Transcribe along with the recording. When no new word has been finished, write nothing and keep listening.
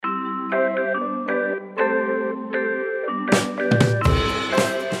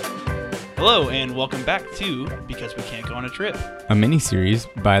Hello and welcome back to Because We Can't Go on a Trip. A mini-series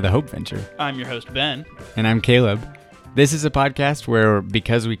by the Hope Venture. I'm your host, Ben. And I'm Caleb. This is a podcast where,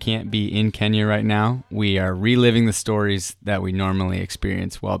 because we can't be in Kenya right now, we are reliving the stories that we normally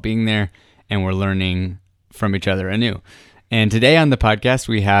experience while being there, and we're learning from each other anew. And today on the podcast,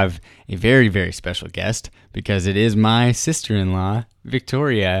 we have a very, very special guest, because it is my sister-in-law,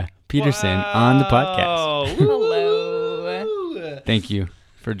 Victoria Peterson, on the podcast. Hello. Thank you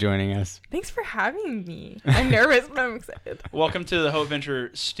for joining us. Thanks for having me. I'm nervous, but I'm excited. Welcome to the Hope Venture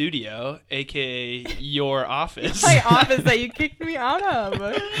studio, aka your office. My office that you kicked me out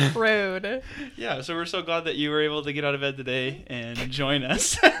of. Rude. Yeah, so we're so glad that you were able to get out of bed today and join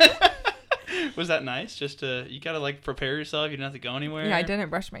us. Was that nice? You gotta prepare yourself. You don't have to go anywhere. Yeah, I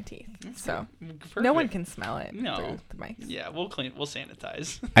didn't brush my teeth, so Perfect. no one can smell it No. through the mics. Yeah, we'll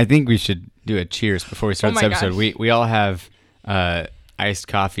sanitize. I think we should do a cheers before we start Oh this my episode. gosh. We all have iced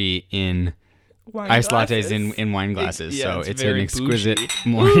coffee in Wine iced glasses. lattes in wine glasses, Yeah, so it's it's an very exquisite bougie.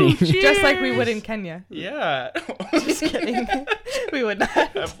 morning. Just like we would in Kenya. Yeah. Just kidding. We would not.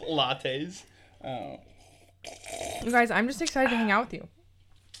 Have lattes. Oh. You guys, I'm just excited to hang out with you.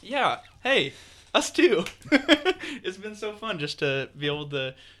 Yeah. Hey, us too. It's been so fun just to be able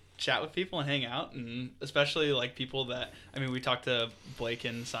to chat with people and hang out, and especially people that we talked to Blake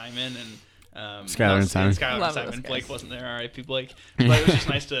and Simon and Skylar and Simon. Skylar and Love Simon. those guys. Blake wasn't there. R.I.P. Blake. But it was just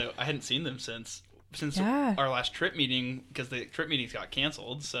nice to. I hadn't seen them since Yeah. our last trip meeting, because the trip meetings got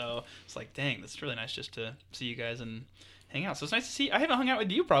canceled. So it's dang, that's really nice just to see you guys and hang out. So it's nice to see. I haven't hung out with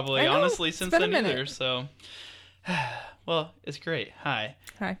you probably I know, honestly it's since been a then either. minute. So well, it's great. Hi.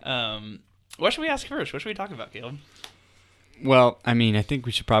 Hi. What should we ask first? What should we talk about, Caleb? Well, I think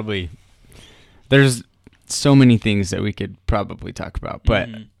we should probably. There's so many things that we could probably talk about, but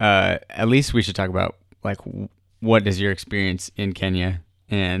at least we should talk about what is your experience in Kenya,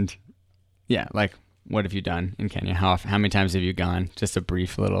 and what have you done in Kenya? How many times have you gone? Just a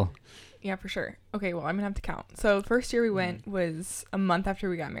brief little. Yeah, for sure. Okay, well, I'm going to have to count. So the first year we went was a month after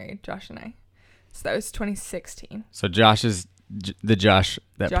we got married, Josh and I. So that was 2016. So Josh is the Josh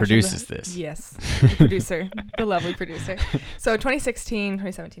that Josh produces is the- this. Yes, the producer, the lovely producer. So 2016,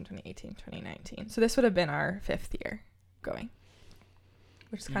 2017, 2018, 2019. So this would have been our 5th year going,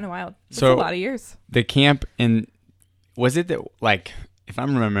 which is kind of wild. It's So- a lot of years. The camp was it that if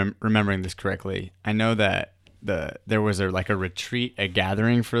I'm remembering this correctly, I know that there was a retreat, a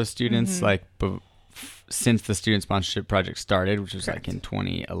gathering for the students since the student sponsorship project started, which was Correct. in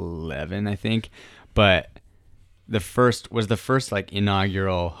 2011, I think. But the first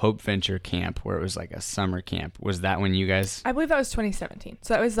inaugural Hope Venture camp, where it was a summer camp. Was that when you guys? I believe that was 2017.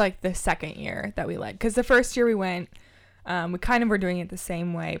 So that was the second year that we led, because the first year we went, we kind of were doing it the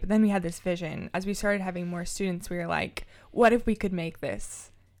same way, but then we had this vision. As we started having more students, we were like, what if we could make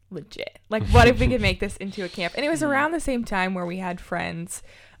this legit? What if we could make this into a camp? And it was around the same time where we had friends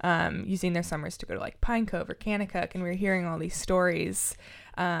using their summers to go to Pine Cove or Kanakuk, and we were hearing all these stories.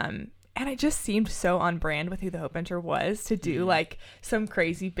 And it just seemed so on brand with who the Hope Venture was to do some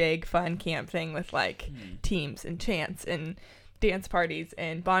crazy big fun camp thing with teams and chants and dance parties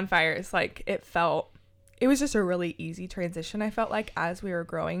and bonfires. It was just a really easy transition, I felt as we were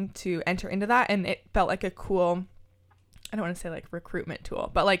growing, to enter into that. And it felt like a cool, I don't want to say recruitment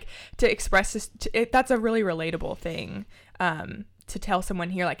tool, but to express this, that's a really relatable thing. To tell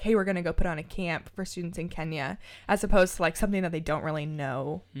someone here, hey, we're going to go put on a camp for students in Kenya, as opposed to something that they don't really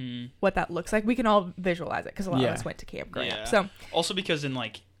know what that looks like. We can all visualize it because a lot of us went to camp growing up. So also because in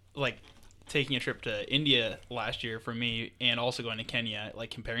taking a trip to India last year for me, and also going to Kenya,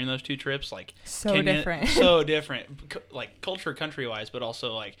 comparing those two trips, so Kenya, different. so different, culture, country wise, but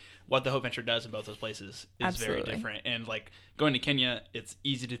also what the Hope Venture does in both those places is Absolutely. very different. And going to Kenya, it's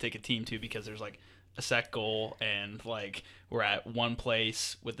easy to take a team to, because there's a set goal, and we're at one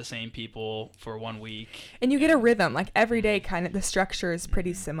place with the same people for 1 week, And you get a rhythm. Every day, kind of the structure is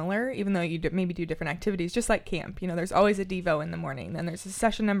pretty similar, even though you maybe do different activities, just like camp. There's always a Devo in the morning, then there's a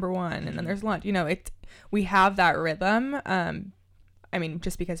session number 1, and then there's lunch. We have that rhythm.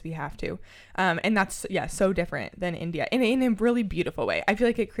 Just because we have to. And that's, so different than India in a really beautiful way. I feel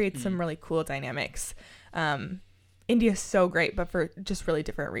like it creates some really cool dynamics. India is so great, but for just really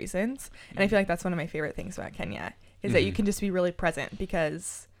different reasons. And I feel like that's one of my favorite things about Kenya is that you can just be really present,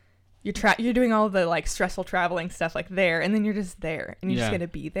 because you're doing all the stressful traveling stuff there, and then you're just there, and you're just gonna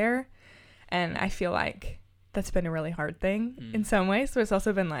be there. And I feel like that's been a really hard thing in some ways, but it's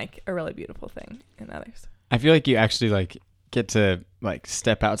also been a really beautiful thing in others. I feel like you actually get to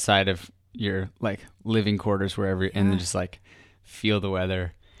step outside of your living quarters wherever, and then just feel the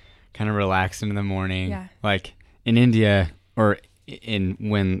weather, kind of relax in the morning. Yeah. In India, or in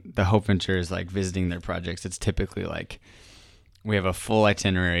when the Hope Venture is like visiting their projects, it's typically like we have a full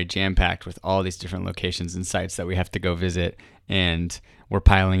itinerary jam-packed with all these different locations and sites that we have to go visit, and we're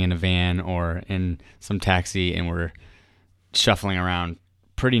piling in a van or in some taxi, and we're shuffling around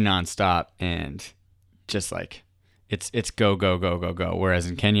pretty nonstop, and just like it's go go go go go. Whereas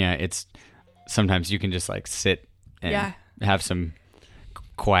in Kenya, it's sometimes you can just like sit and have some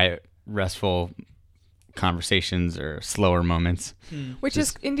quiet, restful conversations or slower moments. Which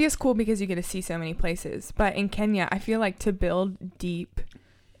is India's cool because you get to see so many places. But in Kenya, I feel like to build deep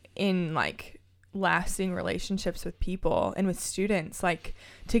in like lasting relationships with people and with students, like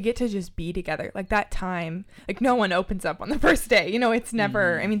to get to just be together, like that time, like no one opens up on the first day, you know, it's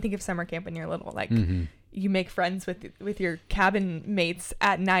never, I mean, think of summer camp when you're little, like you make friends with your cabin mates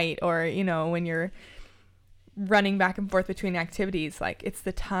at night, or, you know, when you're running back and forth between activities, like it's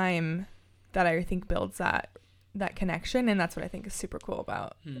the time that I think builds that connection, and that's what I think is super cool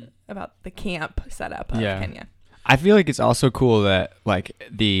about the camp setup of Kenya. I feel like it's also cool that like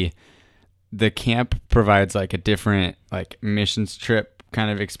the camp provides like a different like missions trip kind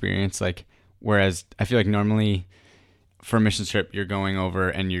of experience, like whereas I feel like normally for a missions trip you're going over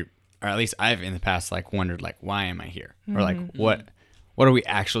and or at least I've in the past like wondered like why am I here, or like what are we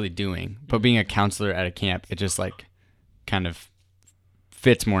actually doing? But being a counselor at a camp, it just like kind of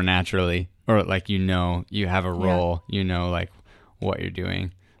fits more naturally, or like, you know, you have a role, you know, like what you're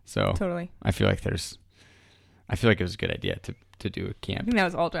doing. So totally. I feel like it was a good idea to do a camp. I think that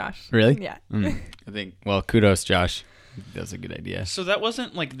was all Josh. Really? Yeah. I think, well, kudos, Josh. That was a good idea. So that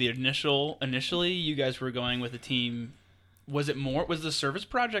wasn't like the initially you guys were going with a team. Was the service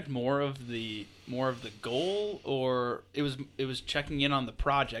project more of the goal, or it was checking in on the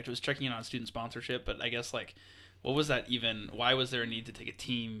project? It was checking in on student sponsorship, but I guess like, what was that even? Why was there a need to take a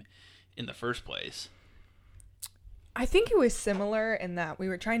team in the first place? I think it was similar in that we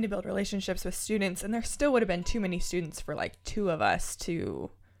were trying to build relationships with students, and there still would have been too many students for like two of us to,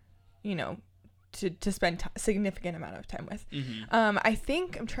 you know, to spend significant amount of time with. I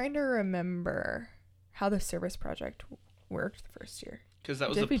think I'm trying to remember how the service project worked the first year. Because that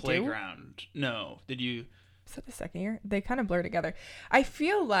was the playground. No, did you? Was that the second year? They kind of blur together. I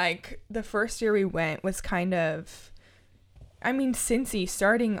feel like the first year we went was kind of, I mean, Cincy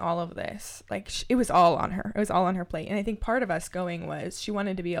starting all of this, like it was all on her. It was all on her plate. And I think part of us going was she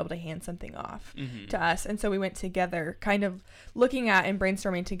wanted to be able to hand something off to us. And so we went together kind of looking at and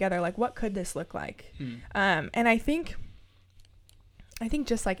brainstorming together, like what could this look like? And I think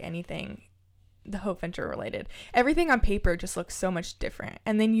just like anything, the Hope Venture related, everything on paper just looks so much different,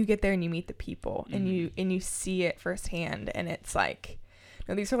 and then you get there and you meet the people and you see it firsthand, and it's like,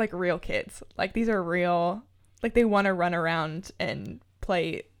 no, these are like real kids, like these are real, like they want to run around and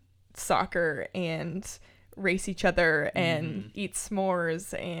play soccer and race each other and eat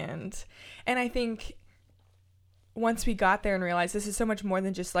s'mores, and I think once we got there and realized this is so much more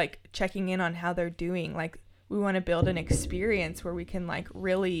than just like checking in on how they're doing, like we want to build an experience where we can like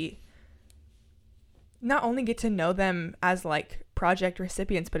really not only get to know them as like project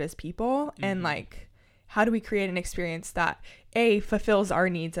recipients, but as people, and like how do we create an experience that fulfills our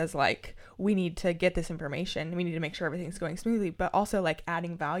needs as like, we need to get this information, we need to make sure everything's going smoothly, but also like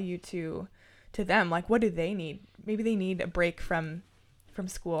adding value to them, like what do they need? Maybe they need a break from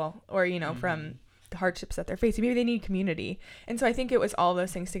school, or you know, from the hardships that they're facing. Maybe they need community. And so I think it was all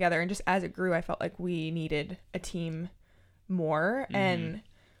those things together, and just as it grew, I felt like we needed a team more. And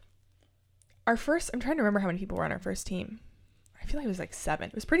I'm trying to remember how many people were on our first team. I feel like it was like 7.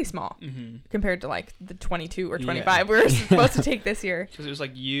 It was pretty small compared to like the 22 or 25 we were supposed to take this year. Because it was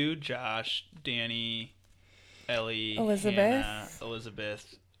like you, Josh, Danny, Ellie, Elizabeth, Hannah,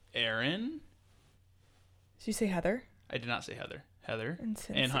 Elizabeth, Aaron. Did you say Heather? I did not say Heather. Heather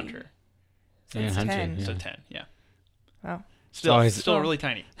and Hunter. So it's 10. Yeah. So 10, yeah. Wow. Still really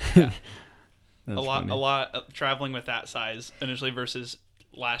tiny. Yeah. a lot funny. Of traveling with that size initially versus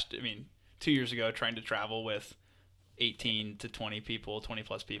 2 years ago trying to travel with 18 to 20 people, 20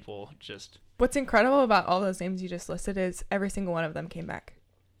 plus people. Just what's incredible about all those names you just listed is every single one of them came back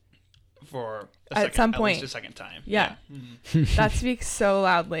for at some point, at least a second time. Yeah. That speaks so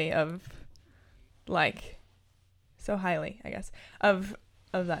loudly of like so highly, I guess, of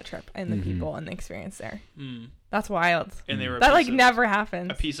that trip and the people and the experience there. That's wild. And they were that like never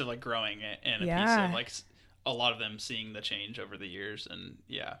happens. A piece of like growing it, and a piece of like a lot of them seeing the change over the years, and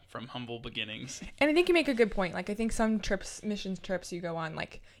from humble beginnings. And I think you make a good point. Like I think some missions trips you go on,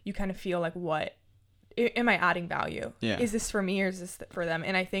 like you kind of feel like, what am I adding value? Yeah. Is this for me or is this for them?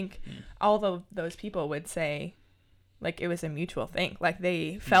 And I think all of those people would say, like it was a mutual thing. Like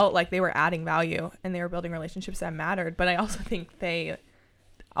they felt like they were adding value and they were building relationships that mattered. But I also think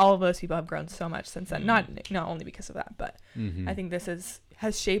all of those people have grown so much since then. Not only because of that, but I think this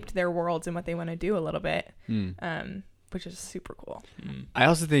has shaped their worlds and what they want to do a little bit, which is super cool. I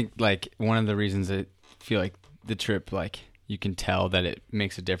also think like one of the reasons I feel like the trip, like you can tell that it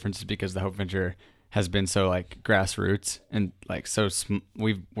makes a difference is because the Hope Venture has been so like grassroots and like so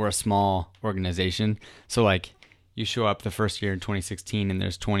we're a small organization. So like you show up the first year in 2016 and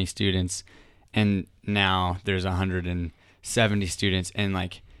there's 20 students and now there's 170 students, and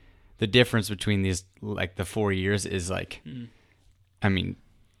like the difference between these like the 4 years is like I mean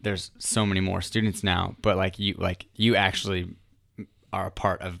there's so many more students now, but like you actually are a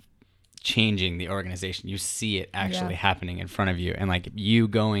part of changing the organization. You see it actually happening in front of you, and like you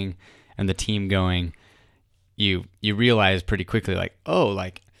going and the team going, you realize pretty quickly like, oh,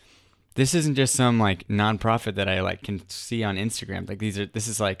 like this isn't just some like nonprofit that I like can see on Instagram. Like this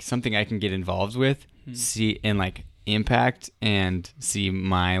is like something I can get involved with, see and like impact and see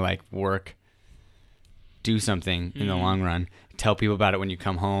my like work do something in the long run. Tell people about it when you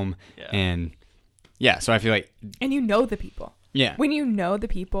come home, and so I feel like, and you know the people. Yeah, when you know the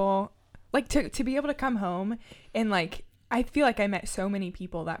people, like to be able to come home and like I feel like I met so many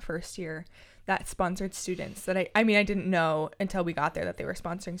people that first year that sponsored students that I didn't know until we got there that they were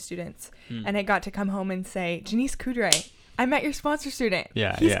sponsoring students. And I got to come home and say, Janice Coudray, I met your sponsor student.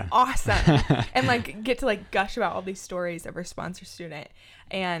 He's awesome. And like get to like gush about all these stories of her sponsor student.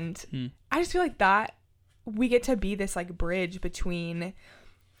 And I just feel like that we get to be this like bridge between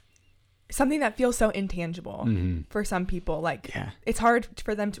something that feels so intangible for some people. Like it's hard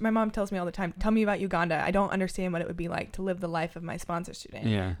for them to, my mom tells me all the time, tell me about Uganda. I don't understand what it would be like to live the life of my sponsor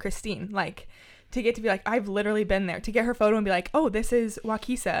student, Christine. Like to get to be like, I've literally been there, to get her photo and be like, oh, this is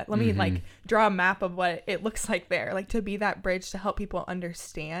Waukesa. Let me like draw a map of what it looks like there. Like to be that bridge to help people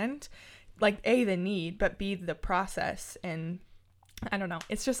understand like A, the need, but B, the process. And I don't know.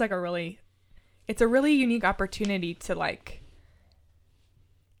 It's just like it's a really unique opportunity to like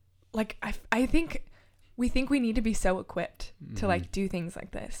I think we need to be so equipped to like do things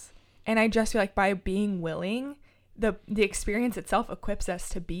like this. And I just feel like by being willing, the experience itself equips us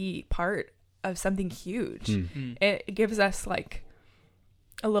to be part of something huge. It gives us like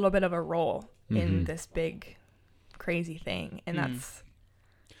a little bit of a role in this big crazy thing. And that's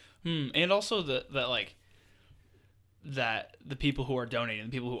and also that the people who are donating,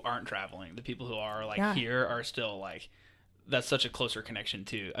 the people who aren't traveling, the people who are like here are still like, that's such a closer connection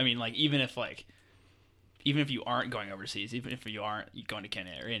too. I mean, like even if you aren't going overseas, even if you aren't going to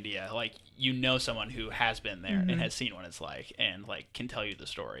Kenya or India, like you know someone who has been there and has seen what it's like and like can tell you the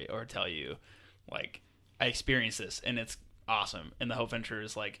story or tell you like, I experienced this and it's awesome. And the Hope Venture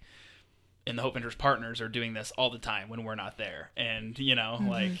is like, and the Hope Venture's partners are doing this all the time when we're not there. And you know,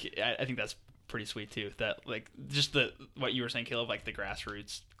 like I think that's pretty sweet too, that like just what you were saying, Caleb, like the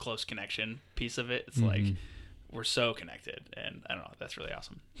grassroots close connection piece of it. It's like we're so connected, and I don't know, that's really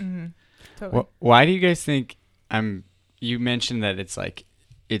awesome. Totally. Well, why do you guys think you mentioned that it's like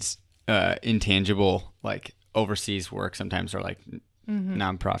it's intangible, like overseas work sometimes, or like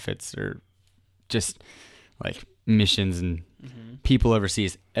nonprofits or just like missions and people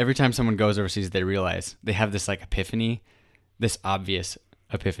overseas. Every time someone goes overseas, they realize they have this like epiphany, this obvious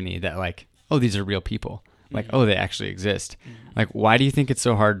epiphany that like, oh, these are real people. Like, oh, they actually exist. Like, why do you think it's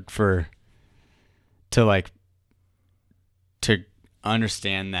so hard to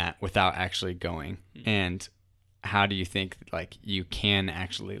understand that without actually going? And how do you think like you can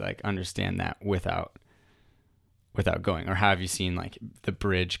actually like understand that without going? Or how have you seen like the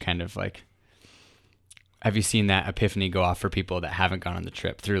bridge kind of like, have you seen that epiphany go off for people that haven't gone on the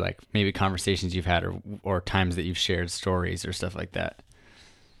trip through like maybe conversations you've had or times that you've shared stories or stuff like that?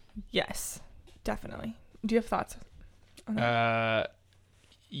 Yes, definitely. Do you have thoughts on that?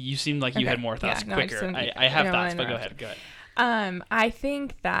 You seemed like you had more thoughts quicker. I have thoughts, but go ahead. I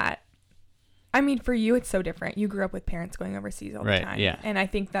think that, I mean, for you, it's so different. You grew up with parents going overseas all the time. Yeah. And I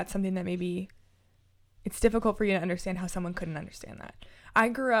think that's something that maybe it's difficult for you to understand how someone couldn't understand that. I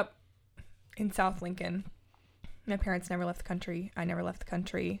grew up in South Lincoln. My parents never left the country. I never left the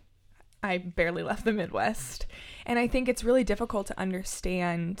country. I barely left the Midwest. And I think it's really difficult to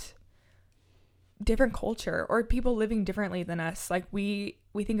understand different culture or people living differently than us. Like we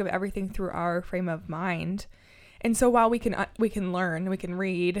think of everything through our frame of mind. And so while we can learn, we can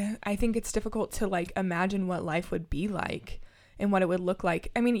read, I think it's difficult to like imagine what life would be like and what it would look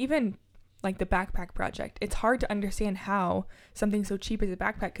like. I mean, even like the backpack project, it's hard to understand how something so cheap as a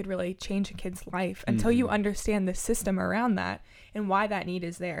backpack could really change a kid's life until you understand the system around that and why that need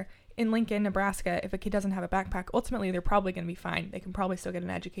is there. in Lincoln, Nebraska, if a kid doesn't have a backpack, ultimately they're probably going to be fine. They can probably still get an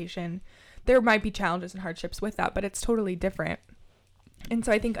education. There might be challenges and hardships with that, but it's totally different. And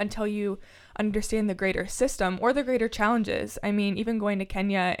so I think until you understand the greater system or the greater challenges, I mean, even going to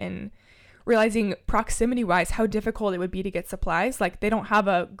Kenya and realizing proximity wise how difficult it would be to get supplies. Like, they don't have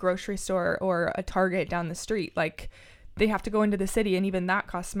a grocery store or a Target down the street. Like, they have to go into the city, and even that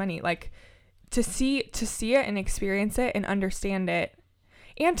costs money. Like, to see it and experience it and understand it,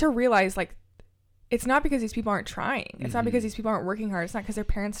 and to realize, like, it's not because these people aren't trying. It's not because these people aren't working hard. It's not because their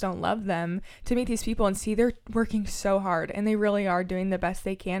parents don't love them. To meet these people and see they're working so hard and they really are doing the best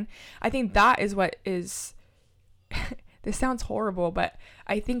they can. I think that is what is this sounds horrible, but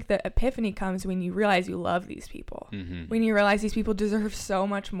I think the epiphany comes when you realize you love these people. When you realize these people deserve so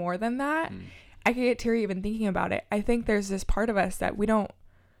much more than that. I could get teary even thinking about it. I think there's this part of us that we don't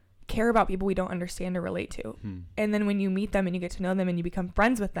care about people we don't understand or relate to. And then when you meet them and you get to know them and you become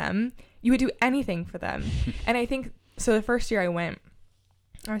friends with them, you would do anything for them. And I think, so the first year I went,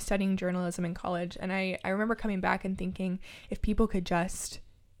 I was studying journalism in college, and I remember coming back and thinking, if people could just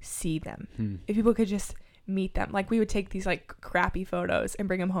see them, if people could just meet them, like, we would take these like crappy photos and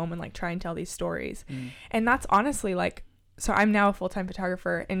bring them home and like try and tell these stories. And that's honestly like, so I'm now a full-time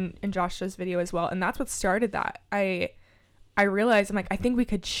photographer in Josh does video as well. And that's what started that. I realized, I'm like, I think we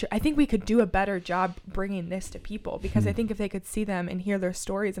could do a better job bringing this to people, because I think if they could see them and hear their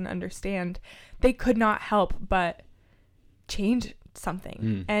stories and understand, they could not help but change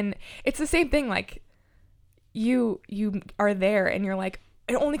something. And it's the same thing. Like, you are there and you're like,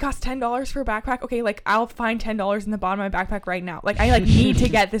 it only costs $10 for a backpack. Okay, like, I'll find $10 in the bottom of my backpack right now. Like, I like need to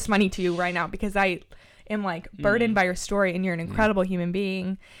get this money to you right now, because I am like burdened by your story, and you're an incredible human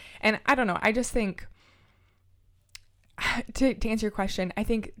being. And I don't know, I just think, to answer your question, I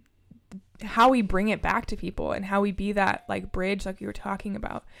think how we bring it back to people and how we be that like bridge, like you were talking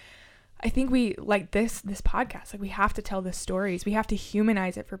about, I think we like this podcast, like, we have to tell the stories, we have to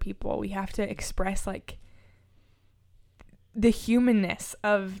humanize it for people, we have to express like the humanness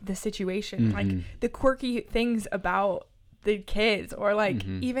of the situation, like the quirky things about the kids, or like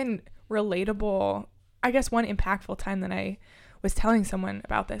even relatable. I guess one impactful time that I was telling someone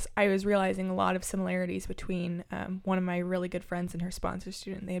about this, I was realizing a lot of similarities between one of my really good friends and her sponsor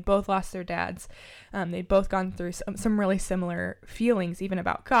student. They had both lost their dads. They'd both gone through some really similar feelings, even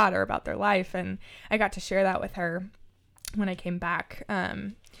about God or about their life. And I got to share that with her when I came back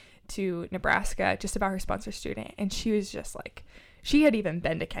to Nebraska, just about her sponsor student. And she was just like, she had even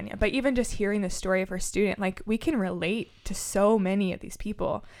been to Kenya, but even just hearing the story of her student, like, we can relate to so many of these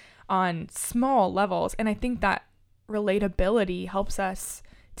people on small levels. And I think that relatability helps us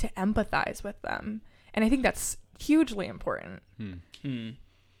to empathize with them, and I think that's hugely important.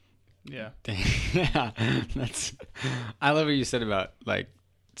 Yeah. Yeah, that's, I love what you said about like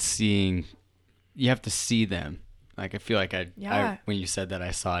seeing, you have to see them. Like, I feel like I when you said that,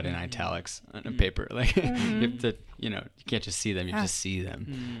 I saw it in italics on a paper. Like, you have to, you can't just see them, you just see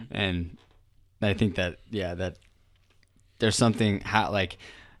them. And I think that, that there's something, how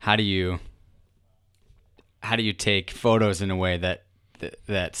do you take photos in a way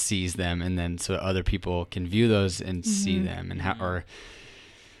that sees them, and then so other people can view those and see them, and or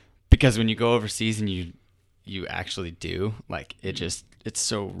because when you go overseas and you actually do, like, it's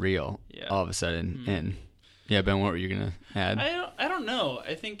so real all of a sudden. And Ben, what were you gonna add? I don't know.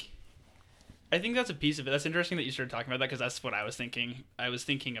 I think that's a piece of it. That's interesting that you started talking about that, because that's what I was thinking. I was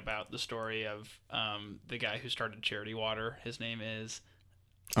thinking about the story of the guy who started Charity Water. His name is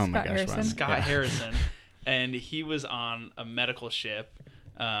Scott Harrison. And he was on a medical ship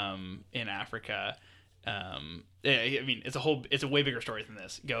in Africa. I mean, it's a way bigger story than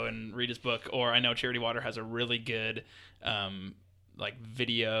this. Go and read his book. Or I know Charity Water has a really good like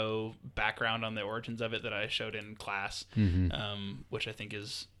video background on the origins of it that I showed in class, which I think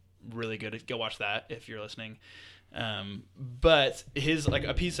is really good. Go watch that if you're listening. But his, like,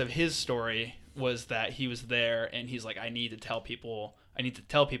 a piece of his story was that he was there and he's like, I need to tell people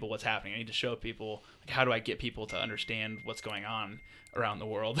what's happening. I need to show people, like, how do I get people to understand what's going on around the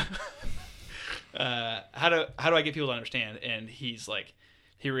world? How do I get people to understand? And he's like,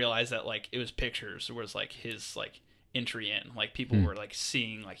 he realized that, like, it was pictures was like his, like, entry in, like, people were like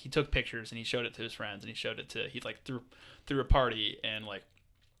seeing, like, he took pictures and he showed it to his friends, and he showed it to, he like threw a party and like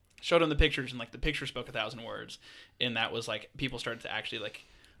showed them the pictures, and like the picture spoke 1,000 words, and that was like, people started to actually like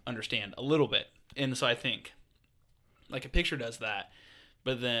understand a little bit. And so I think like a picture does that,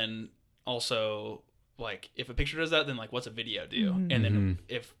 but then also, like, if a picture does that, then like what's a video do? And then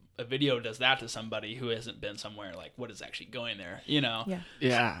if a video does that to somebody who hasn't been somewhere, like what is actually going there, you know? Yeah.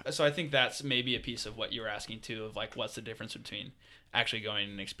 Yeah. So I think that's maybe a piece of what you were asking too, of like what's the difference between actually going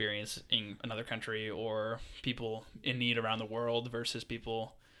and experiencing another country or people in need around the world versus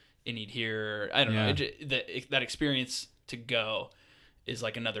people in need here. I don't know. That experience to go is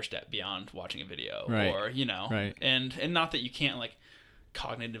like another step beyond watching a video, right. or, you know, right. and not that you can't like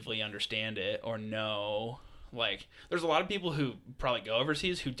cognitively understand it or know. Like, there's a lot of people who probably go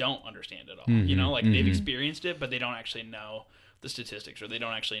overseas who don't understand it all. Mm-hmm, You know, like they've experienced it, but they don't actually know the statistics, or they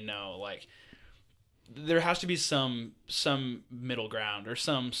don't actually know, like, there has to be some middle ground or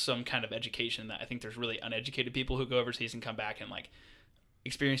some kind of education that I think there's really uneducated people who go overseas and come back and like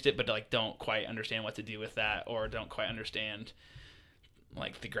experienced it, but like don't quite understand what to do with that, or don't quite understand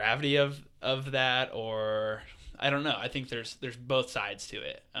like the gravity of that, or I don't know. I think there's both sides to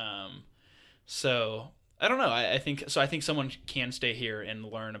it. So I don't know. I think someone can stay here and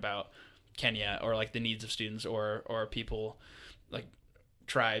learn about Kenya, or like the needs of students, or people like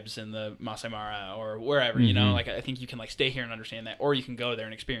tribes in the Masai Mara or wherever, you know, like I think you can like stay here and understand that, or you can go there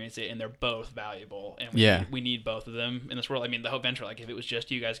and experience it, and they're both valuable, and we need both of them in this world. I mean, the Hope Venture, like if it was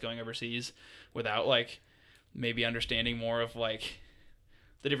just you guys going overseas without like maybe understanding more of like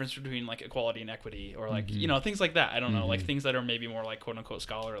the difference between like equality and equity, or like, you know, things like that. I don't know, like things that are maybe more like quote unquote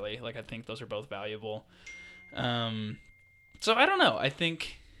scholarly. Like I think those are both valuable. So I don't know. I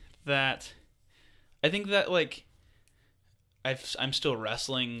think that like I'm still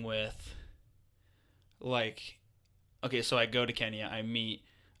wrestling with like, okay, so I go to Kenya, I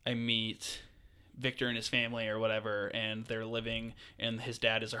meet Victor and his family or whatever, and they're living, and his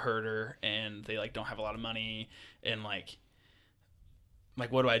dad is a herder, and they like don't have a lot of money, and like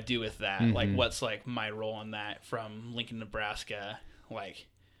what do I do with that? Like what's like my role in that from Lincoln, Nebraska? Like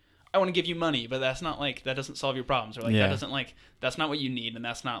I want to give you money, but that's not like, that doesn't solve your problems, or like that doesn't like, that's not what you need, and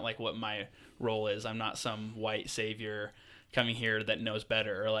that's not like what my role is. I'm not some white savior coming here that knows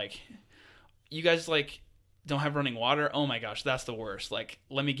better, or like, you guys like don't have running water. Oh my gosh, that's the worst. Like,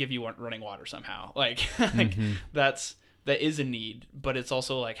 let me give you running water somehow. Like, that is a need, but it's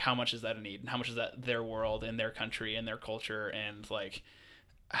also like, how much is that a need, and how much is that their world and their country and their culture, and like,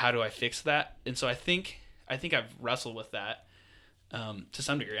 how do I fix that? And so I think I've wrestled with that to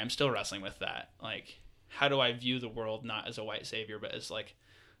some degree. I'm still wrestling with that. Like, how do I view the world not as a white savior, but as like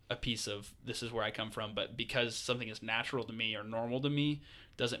a piece of, this is where I come from, but because something is natural to me or normal to me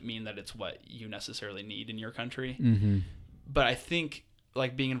doesn't mean that it's what you necessarily need in your country. But I think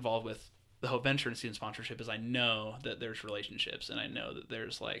like being involved with the Hope Venture and student sponsorship is, I know that there's relationships, and I know that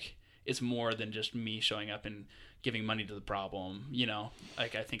there's like, it's more than just me showing up and giving money to the problem, you know.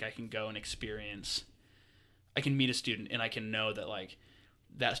 Like I think I can go and experience, I can meet a student, and I can know that like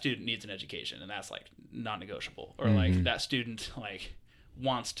that student needs an education, and that's like non-negotiable, or like that student like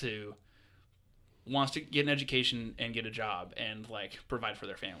wants to get an education and get a job and like provide for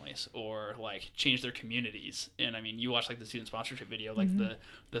their families, or like change their communities. And I mean, you watch like the student sponsorship video, like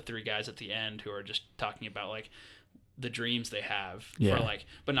the three guys at the end who are just talking about like the dreams they have for like,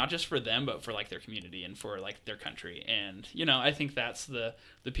 but not just for them, but for like their community and for like their country. And, you know, I think that's the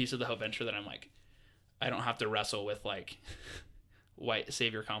piece of the Hope Venture that I'm like, I don't have to wrestle with like white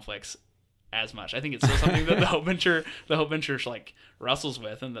savior conflicts as much. I think it's still something that the Hope Venture like wrestles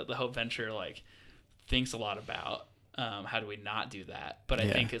with, and that the Hope Venture like thinks a lot about. How do we not do that? But I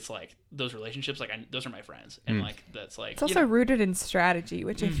think it's like those relationships, like those are my friends, and like that's like, it's also rooted in strategy,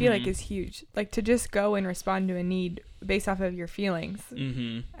 which I feel like is huge. Like to just go and respond to a need based off of your feelings.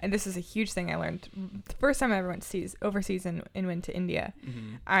 And this is a huge thing I learned the first time I ever went overseas and went to India.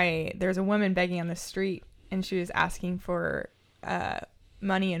 There was a woman begging on the street, and she was asking for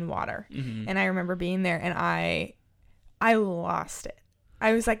money and water. And I remember being there, and I lost it.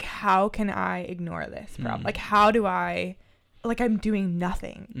 I was like, how can I ignore this problem? Like, how do I, like, I'm doing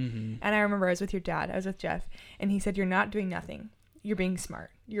nothing. And I remember I was with your dad, I was with Jeff, and he said, you're not doing nothing. You're being smart.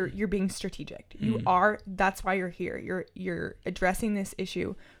 You're being strategic. You are, that's why you're here. You're addressing this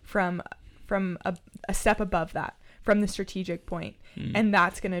issue from a step above that, from the strategic point. And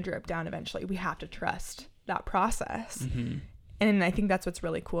that's going to drip down eventually. We have to trust that process. And I think that's what's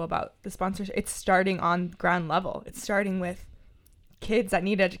really cool about the sponsorship. It's starting on ground level. It's starting with kids that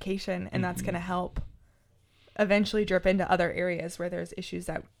need education, and that's going to help eventually drip into other areas where there's issues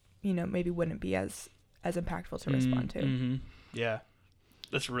that, you know, maybe wouldn't be as impactful to respond to. Yeah,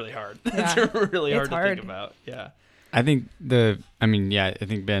 that's really hard. That's really hard to think about. I think I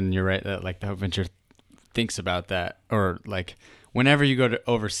think Ben, you're right that like the Hope Venture thinks about that, or like whenever you go to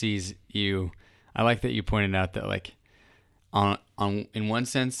overseas, I like that you pointed out that like on in one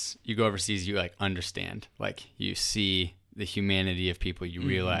sense you go overseas, you like understand, like you see the humanity of people, you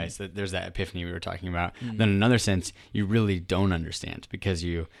realize that there's that epiphany we were talking about. Mm-hmm. Then in another sense, you really don't understand because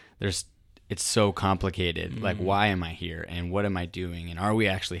it's so complicated. Like, why am I here? And what am I doing? And are we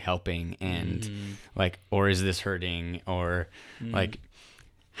actually helping? And like, or is this hurting? Or like,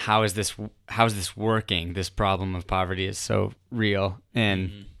 how is this working? This problem of poverty is so real.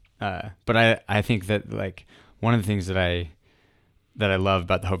 And, but I think that like one of the things that I love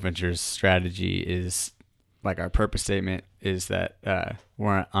about the Hope Ventures strategy is like our purpose statement is that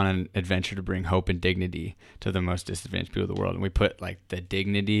we're on an adventure to bring hope and dignity to the most disadvantaged people of the world. And we put like the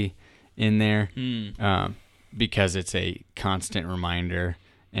dignity in there because it's a constant reminder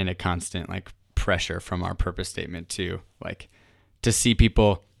and a constant like pressure from our purpose statement to like to see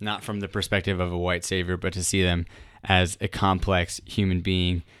people not from the perspective of a white savior, but to see them as a complex human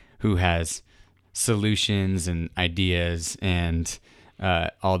being who has solutions and ideas, and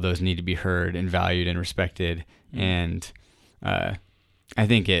all those need to be heard and valued and respected. And I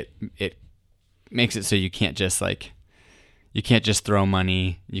think it makes it so you can't just throw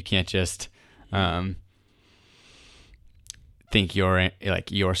money. You can't just think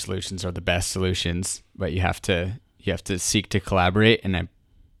your solutions are the best solutions, but you have to seek to collaborate. And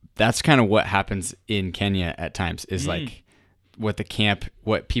that's kind of what happens in Kenya at times is like what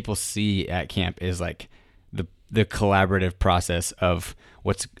people see at camp is like the collaborative process of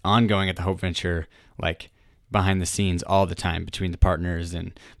what's ongoing at the Hope Venture, like behind the scenes all the time between the partners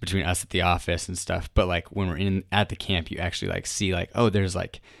and between us at the office and stuff. But like when we're at the camp, you actually like see like, oh, there's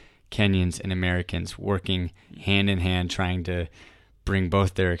like Kenyans and Americans working hand in hand, trying to bring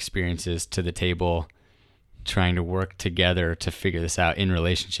both their experiences to the table, trying to work together to figure this out in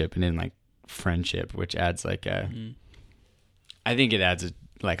relationship and in like friendship, which adds like I think it adds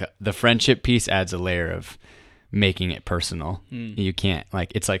the friendship piece adds a layer of making it personal. You can't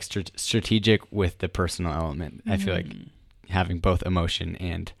like, it's like strategic with the personal element. I feel like having both emotion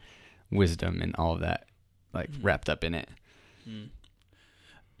and wisdom and all of that like wrapped up in it.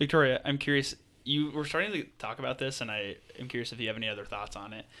 Victoria, I'm curious, you were starting to talk about this and I am curious if you have any other thoughts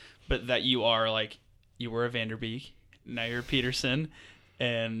on it, but that you were a Vanderbeek, now you're a Peterson,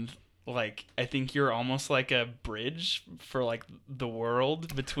 and like I think you're almost like a bridge for like the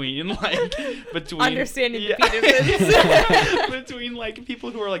world between understanding the Petersons. between like people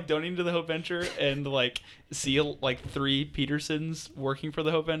who are like donating to the Hope Venture and like see like 3 Petersons working for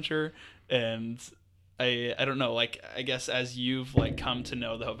the Hope Venture. And I don't know, like I guess as you've like come to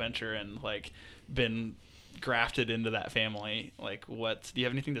know the Hope Venture and like been grafted into that family, like do you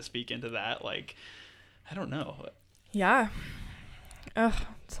have anything to speak into that? Like I don't know. Yeah. Oh,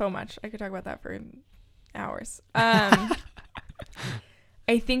 so much. I could talk about that for hours. I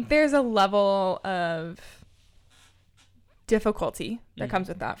think there's a level of difficulty that comes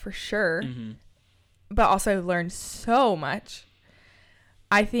with that for sure. But also I've learned so much.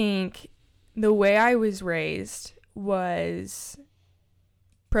 I think the way I was raised was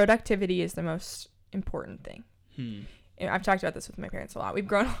productivity is the most important thing. I've talked about this with my parents a lot. We've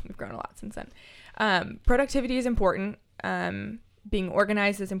grown a lot since then. Productivity is important. Being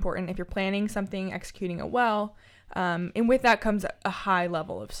organized is important. If you're planning something, executing it well. And with that comes a high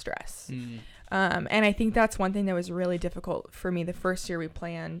level of stress. And I think that's one thing that was really difficult for me the first year we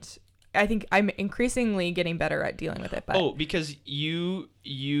planned. I think I'm increasingly getting better at dealing with it. But because you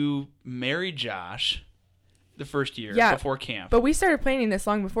married Josh the first year before camp. But we started planning this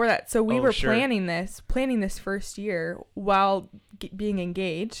long before that. So we were planning this first year while being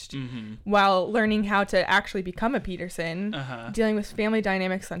engaged, while learning how to actually become a Peterson, dealing with family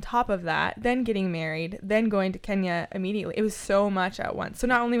dynamics on top of that, then getting married, then going to Kenya immediately. It was so much at once. So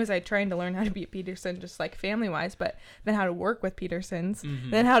not only was I trying to learn how to be a Peterson, just like family wise, but then how to work with Petersons,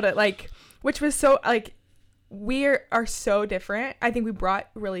 then how to like, which was so like, we are so different. I think we brought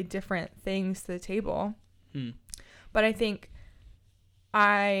really different things to the table. But I think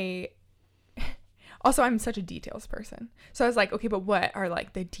I'm such a details person. So I was like, okay, but what are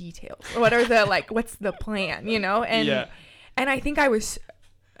like the details? What are the like, what's the plan, you know? And I think I was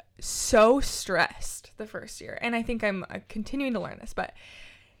so stressed the first year. And I think I'm continuing to learn this, but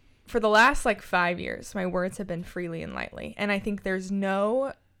for the last like 5 years, my words have been freely and lightly. And I think there's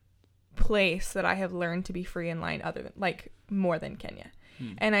no place that I have learned to be free and light other than like more than Kenya.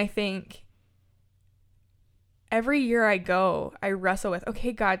 And I think every year I go, I wrestle with,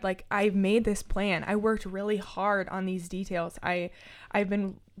 okay, God, like I've made this plan. I worked really hard on these details. I've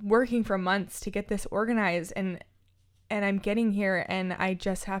been working for months to get this organized and I'm getting here and I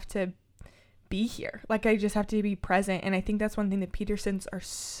just have to be here. Like I just have to be present. And I think that's one thing that Petersons are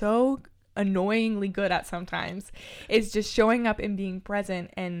so annoyingly good at sometimes, is just showing up and being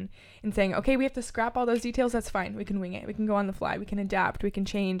present and saying, okay, we have to scrap all those details. That's fine. We can wing it. We can go on the fly. We can adapt. We can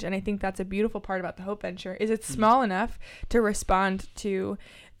change. And I think that's a beautiful part about the Hope Venture is it's small enough to respond to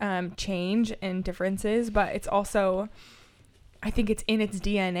change and differences, but it's also, I think it's in its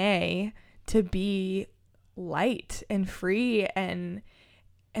DNA to be light and free, and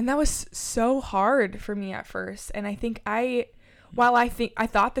that was so hard for me at first. And I think I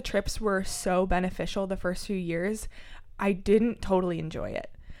thought the trips were so beneficial the first few years, I didn't totally enjoy it.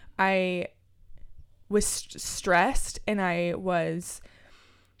 I was stressed and I was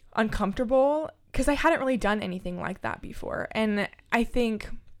uncomfortable because I hadn't really done anything like that before. And I think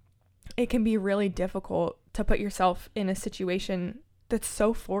it can be really difficult to put yourself in a situation that's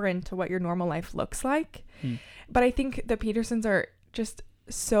so foreign to what your normal life looks like. But I think the Petersons are just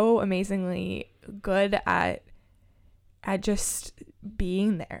so amazingly good at just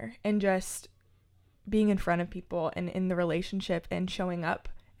being there and just being in front of people and in the relationship and showing up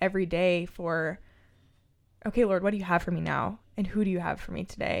every day for, okay, Lord, what do you have for me now? And who do you have for me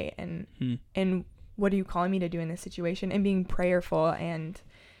today? And what are you calling me to do in this situation? And being prayerful. And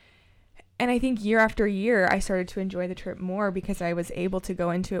I think year after year, I started to enjoy the trip more because I was able to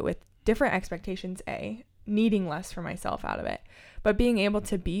go into it with different expectations, needing less for myself out of it, but being able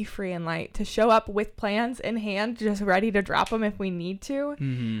to be free and light, to show up with plans in hand, just ready to drop them if we need to.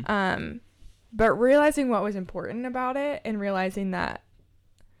 But realizing what was important about it and realizing that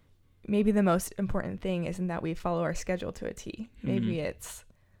maybe the most important thing isn't that we follow our schedule to a T. Maybe it's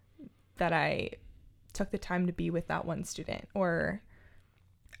that I took the time to be with that one student, or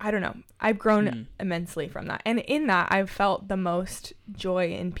I don't know. I've grown immensely from that. And in that, I've felt the most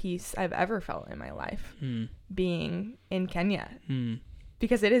joy and peace I've ever felt in my life being in Kenya.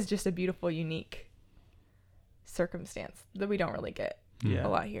 Because it is just a beautiful, unique circumstance that we don't really get a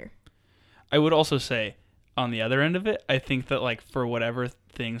lot here. I would also say, on the other end of it, I think that, like, for whatever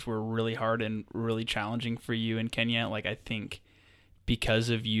things were really hard and really challenging for you in Kenya, like, I think because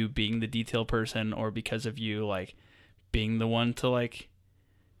of you being the detail person, or because of you, like, being the one to, like,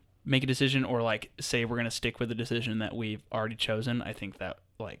 make a decision, or like say we're going to stick with the decision that we've already chosen, I think that,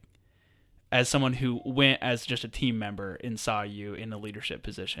 like, as someone who went as just a team member and saw you in a leadership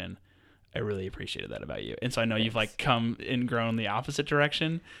position, I really appreciated that about you. And so I know you've, like, come and grown the opposite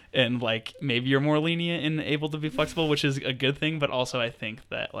direction, and, like, maybe you're more lenient and able to be flexible, which is a good thing. But also I think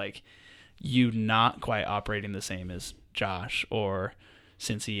that, like, you not quite operating the same as Josh or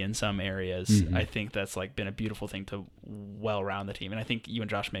Cincy in some areas, I think that's, like, been a beautiful thing to well round the team. And I think you and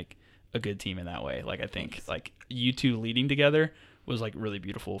Josh make a good team in that way. Like, I think like you two leading together was, like, really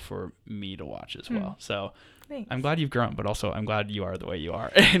beautiful for me to watch as well. So thanks. I'm glad you've grown, but also I'm glad you are the way you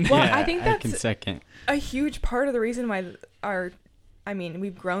are. And well, I think that's I can second. A huge part of the reason why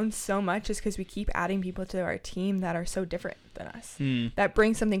we've grown so much is because we keep adding people to our team that are so different than us, that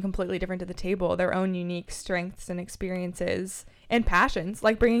bring something completely different to the table, their own unique strengths and experiences and passions,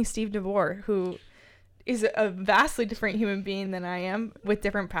 like bringing Steve DeVore, who is a vastly different human being than I am, with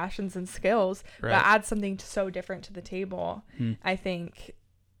different passions and skills, but adds something so different to the table. I think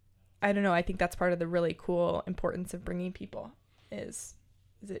that's part of the really cool importance of bringing people is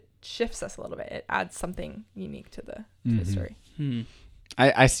it shifts us a little bit. It adds something unique to the story.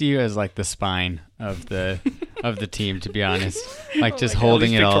 I see you as, like, the spine of the of the team, to be honest, like, just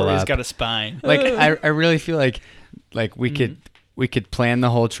holding it all up. Victoria's got a spine. Like, I really feel like we could plan the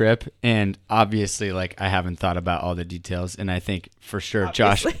whole trip, and obviously, like, I haven't thought about all the details, and I think for sure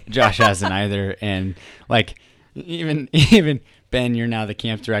Josh hasn't either. And, like, even Ben, you're now the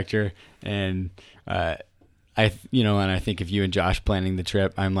camp director, and I think of you and Josh planning the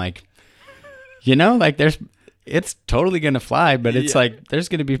trip, I'm like, like, it's totally gonna fly, but it's like there's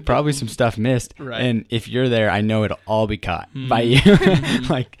gonna be probably some stuff missed, and if you're there, I know it'll all be caught by you.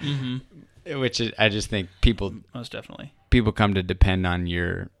 Like, which is, I just think people most definitely come to depend on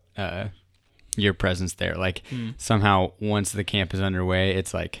your presence there. Like, somehow once the camp is underway,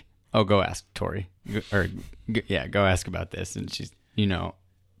 it's like, oh, go ask Tori, or go ask about this, and she's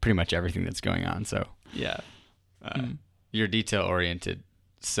pretty much everything that's going on. So your detail oriented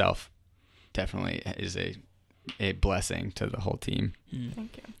self definitely is a blessing to the whole team.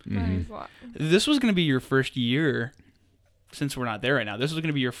 Thank you. This was going to be your first year, since we're not there right now, this was going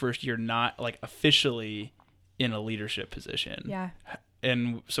to be your first year not, like, officially in a leadership position. Yeah.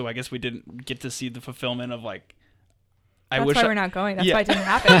 And so I guess we didn't get to see the fulfillment of, like, That's why we're not going. That's why it didn't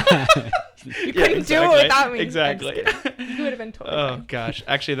happen. You couldn't do it without me. Exactly. You would have been totally fine. Gosh.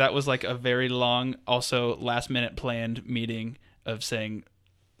 Actually, that was, like, a very long, also last-minute planned meeting of saying,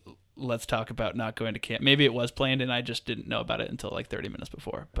 let's talk about not going to camp. Maybe it was planned and I just didn't know about it until like 30 minutes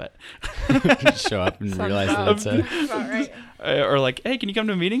before, but Just show up and realize that it's About right. or like, hey, can you come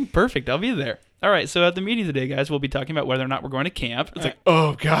to a meeting? Perfect, I'll be there. All right, so at the meeting today, guys, we'll be talking about whether or not we're going to camp. It's like,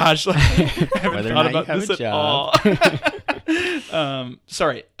 oh gosh, like, I haven't Whether or thought not you about have this a at job. all.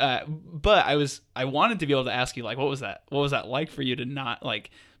 Sorry, but I wanted to be able to ask you, like, what was that like for you to not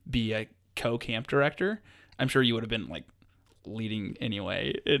like be a co-camp director? I'm sure you would have been like leading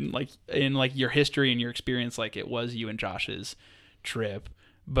anyway in like your history and your experience, like it was you and Josh's trip.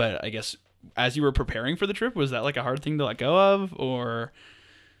 But I guess as you were preparing for the trip, was that like a hard thing to let go of? Or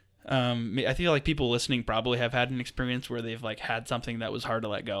I feel like people listening probably have had an experience where they've like had something that was hard to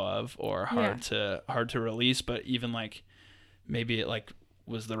let go of or hard to release, but even like maybe it like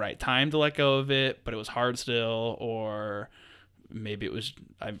was the right time to let go of it, but it was hard still, or maybe it was,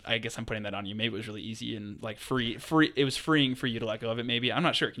 I guess I'm putting that on you. Maybe it was really easy and like free. It was freeing for you to let go of it. Maybe, I'm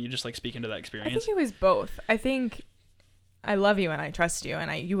not sure. Can you just like speak into that I experience? think it was both. I think I love you and I trust you,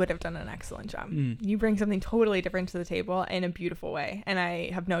 and you would have done an excellent job. You bring something totally different to the table in a beautiful way, and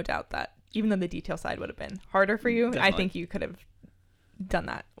I have no doubt that even though the detail side would have been harder for you, Definitely. I think you could have done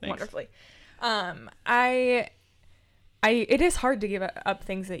that Thanks. wonderfully. It is hard to give up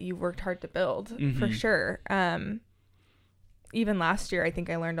things that you've worked hard to build, for sure. Even last year, I think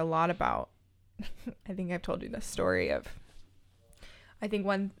I learned a lot about, I think I've told you this story of, I think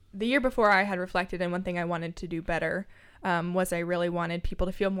the year before I had reflected, and one thing I wanted to do better was I really wanted people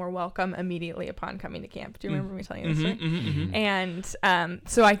to feel more welcome immediately upon coming to camp. Do you remember me telling you this story? And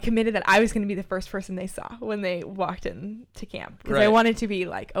so I committed that I was going to be the first person they saw when they walked into camp, because I wanted to be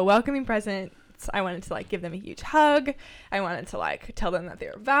like a welcoming presence. I wanted to like give them a huge hug. I wanted to like tell them that they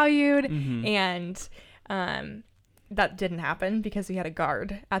were valued. And that didn't happen because we had a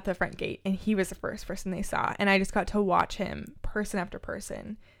guard at the front gate, and he was the first person they saw. And I just got to watch him, person after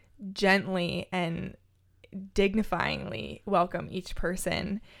person, gently and dignifyingly welcome each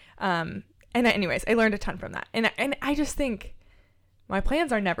person. And anyways, I learned a ton from that. And I just think my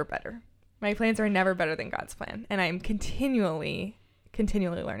plans are never better. My plans are never better than God's plan. And I'm continually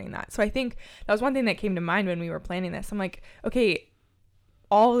learning that. So I think that was one thing that came to mind when we were planning this. I'm like, okay,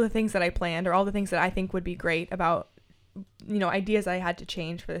 all the things that I planned, or all the things that I think would be great about, ideas I had to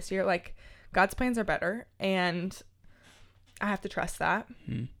change for this year, like God's plans are better, and I have to trust that.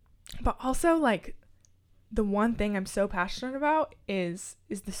 But also, like, the one thing I'm so passionate about is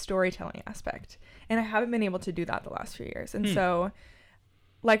the storytelling aspect, and I haven't been able to do that the last few years. And so,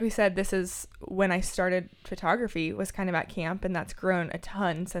 like we said, this is when I started photography, was kind of at camp, and that's grown a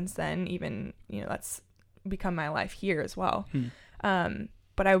ton since then. Even, that's become my life here as well.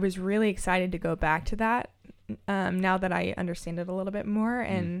 But I was really excited to go back to that now that I understand it a little bit more.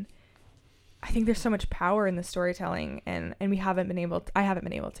 And I think there's so much power in the storytelling, and I haven't been able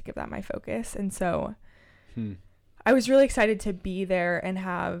to give that my focus. And so I was really excited to be there and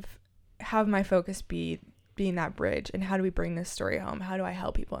have my focus being that bridge. And how do we bring this story home? How do I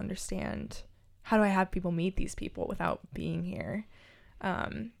help people understand? How do I have people meet these people without being here?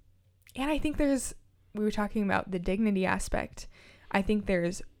 And I think we were talking about the dignity aspect. I think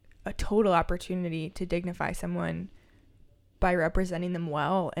there's a total opportunity to dignify someone by representing them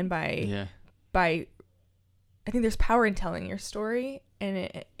well, and by I think there's power in telling your story,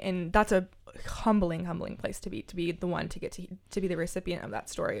 and that's a humbling place to be the one to get to be the recipient of that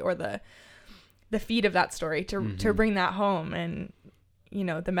story, or the feed of that story, to bring that home. And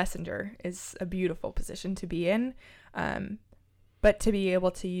the messenger is a beautiful position to be in, but to be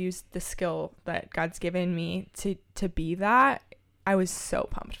able to use the skill that God's given me to be that, I was so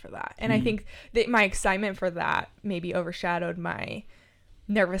pumped for that. And I think that my excitement for that maybe overshadowed my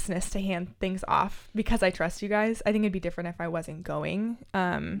nervousness to hand things off, because I trust you guys. I think it'd be different if I wasn't going.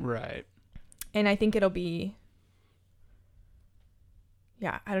 Right. And I think it'll be,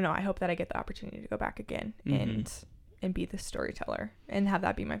 I don't know. I hope that I get the opportunity to go back again and be the storyteller and have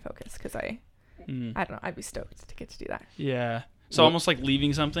that be my focus, because I don't know. I'd be stoked to get to do that. Yeah. So almost like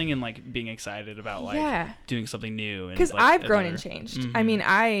leaving something and like being excited about like doing something new. Because like, I've grown and changed. I mean,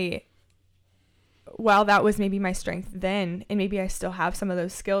 while that was maybe my strength then, and maybe I still have some of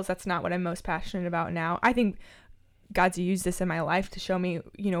those skills, that's not what I'm most passionate about now. I think God's used this in my life to show me,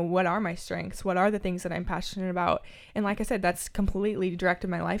 what are my strengths? What are the things that I'm passionate about? And like I said, that's completely directed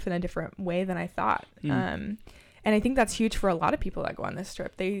my life in a different way than I thought. And I think that's huge for a lot of people that go on this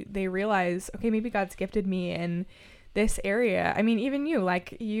trip. They realize, okay, maybe God's gifted me in this area. I mean, even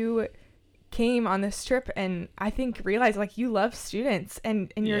you came on this trip, and I think realized like you love students,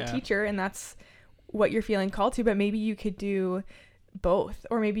 and you're a teacher, and that's what you're feeling called to, but maybe you could do both,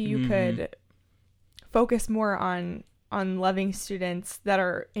 or maybe you could focus more on on loving students that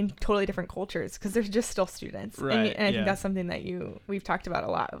are in totally different cultures, because they're just still students. Right, And I think that's something that we've talked about a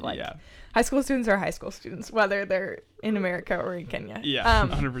lot of, like, Yeah. high school students are high school students, whether they're in America or in Kenya. Yeah,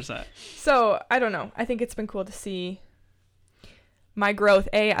 100%. So I don't know. I think it's been cool to see my growth,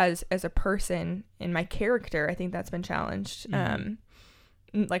 as a person, in my character. I think that's been challenged.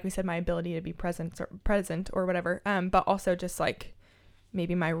 Like we said, my ability to be present or whatever. But also just like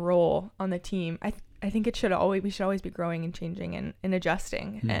maybe my role on the team. I think we should always be growing and changing and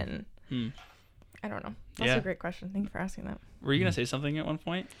adjusting. And I don't know. That's a great question. Thank you for asking that. Were you gonna say something at one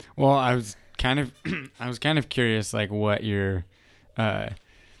point? Well, I was kind of curious, like, what your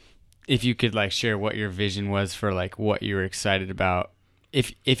if you could, like, share what your vision was for, like, what you were excited about.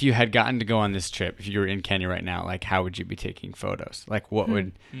 If you had gotten to go on this trip, if you were in Kenya right now, like, how would you be taking photos? Like, what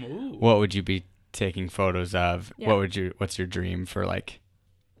would you be taking photos of? Yeah. What's your dream for, like,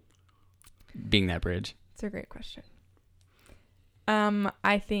 being that bridge? It's a great question.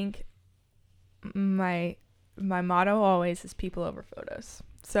 I think my motto always is people over photos.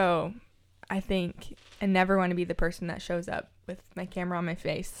 So I think I never want to be the person that shows up with my camera on my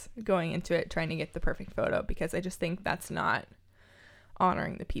face going into it trying to get the perfect photo, because I just think that's not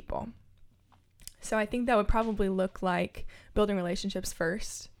honoring the people. So I think that would probably look like building relationships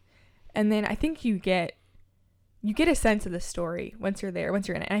first. And then I think you get a sense of the story once you're there, once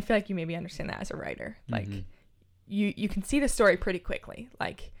you're in it. And I feel like you maybe understand that as a writer. Like you can see the story pretty quickly,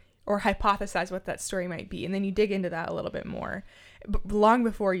 like, or hypothesize what that story might be. And then you dig into that a little bit more long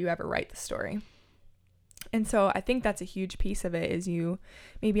before you ever write the story. And so I think that's a huge piece of it, is you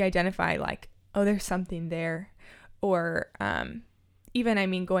maybe identify, like, oh, there's something there. Or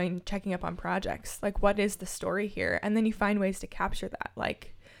even, checking up on projects. Like, what is the story here? And then you find ways to capture that.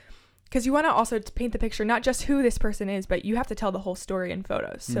 Like, because you want to also paint the picture, not just who this person is, but you have to tell the whole story in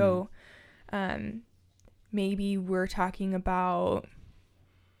photos. So maybe we're talking about,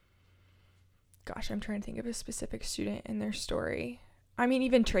 I'm trying to think of a specific student in their story. I mean,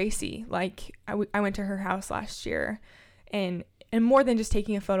 even Tracy, like, I went to her house last year, and more than just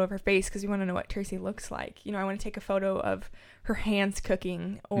taking a photo of her face, because you want to know what Tracy looks like. You know, I want to take a photo of her hands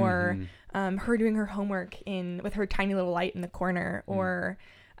cooking, or her doing her homework with her tiny little light in the corner, or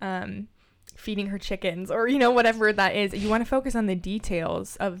feeding her chickens, or, you know, whatever that is. You want to focus on the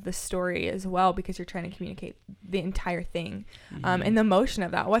details of the story as well, because you're trying to communicate the entire thing. And the emotion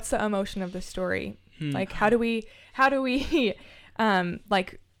of that. What's the emotion of the story? Like, how do we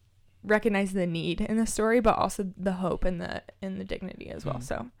like, recognize the need in the story, but also the hope and the dignity as well.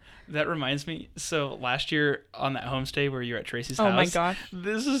 So that reminds me, so last year on that homestay where you're at Tracy's house. Oh my gosh,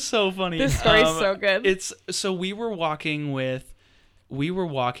 this is so funny. This story's so good.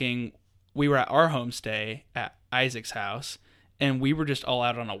 We were at our homestay at Isaac's house, and we were just all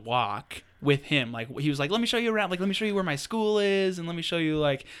out on a walk with him. Like, he was like, let me show you around, like, let me show you where my school is, and let me show you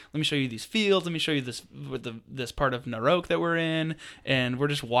these fields, let me show you this part of Narok that we're in. And we're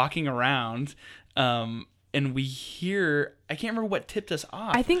just walking around, and we hear, I can't remember what tipped us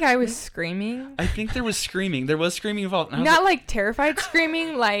off. I think I was screaming. I think there was screaming involved. Not like terrified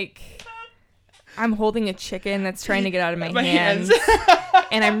screaming, like, I'm holding a chicken that's trying to get out of my hands.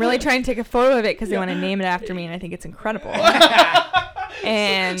 And I'm really trying to take a photo of it because they want to name it after me, and I think it's incredible.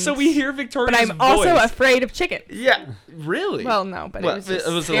 And so we hear Victoria's voice. But I'm also afraid of chickens. Yeah, really? Well, no, but it was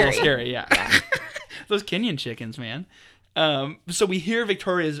a little scary. Yeah. Those Kenyan chickens, man. So we hear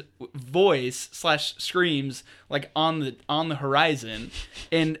Victoria's voice / screams, like, on the horizon,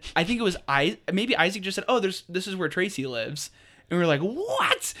 and I think it was maybe Isaac just said, "Oh, this is where Tracy lives." And we were like,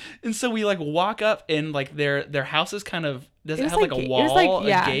 what? And so we, like, walk up, and, like, their house is kind of, doesn't have like a wall,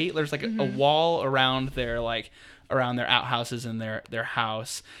 a gate. There's like a wall around their outhouses and their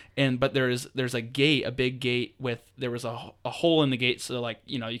house. But there's a gate, a big gate there was a hole in the gate. So, like,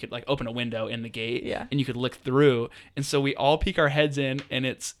 you know, you could, like, open a window in the gate, and you could look through. And so we all peek our heads in, and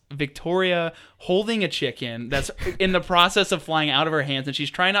it's Victoria holding a chicken that's in the process of flying out of her hands, and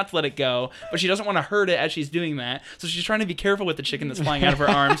she's trying not to let it go, but she doesn't want to hurt it as she's doing that. So she's trying to be careful with the chicken that's flying out of her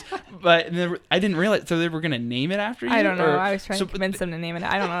arms. But I didn't realize, so they were going to name it after you? I don't know. I was trying to convince them to name it.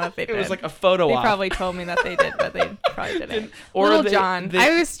 I don't know if they did. It was like a photo op. They probably told me that they did, but they probably didn't. Or Little John.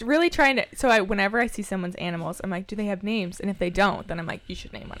 I was really trying to, so whenever I see someone's animals, I'm like, do they have names? And if they don't, then I'm like, you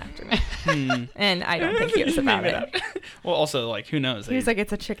should name one after me. And I don't think he was about it. Well, also, like, who knows? He was like,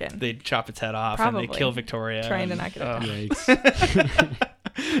 it's a chicken. They chop its head off, probably. And they kill Victoria. Trying to knock it out. Yikes.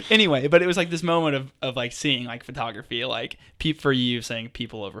 Anyway, but it was like this moment of like seeing, like, photography, like, for you saying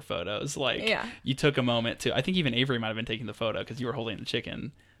people over photos. Like, you took a moment to, I think even Avery might have been taking the photo because you were holding the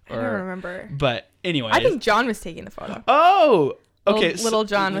chicken. I don't remember. But anyway. I think John was taking the photo. Oh! Okay. Little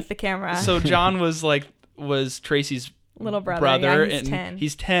John with the camera. So John was Tracy's little brother. Yeah, he's and 10.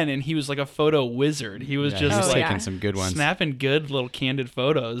 he's 10, and he was like a photo wizard. He was just like taking some good ones, snapping good little candid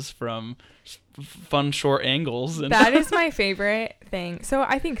photos from fun short angles. And that is my favorite thing. So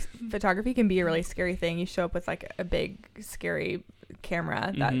I think photography can be a really scary thing. You show up with like a big scary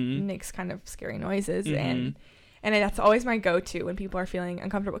camera that makes kind of scary noises, and that's always my go-to when people are feeling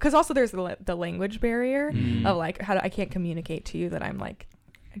uncomfortable, because also there's the language barrier of like I can't communicate to you that I'm like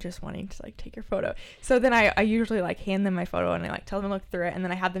just wanting to like take your photo. So then I usually like hand them my photo and I like tell them to look through it, and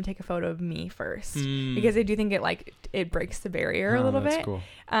then I have them take a photo of me first, because I do think it breaks the barrier a little bit. Cool.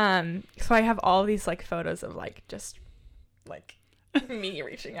 So I have all these like photos of like just like me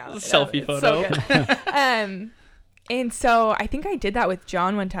reaching out. Selfie photo. So good. And so I think I did that with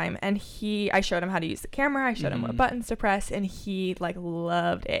John one time, and I showed him how to use the camera. I showed him what buttons to press, and he like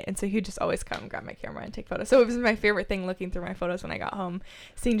loved it. And so he'd just always come grab my camera and take photos. So it was my favorite thing looking through my photos when I got home,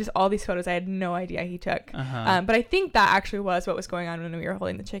 seeing just all these photos I had no idea he took. But I think that actually was what was going on when we were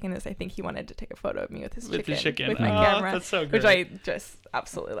holding the chicken, is I think he wanted to take a photo of me with his chicken. With my camera. That's so good. Which I just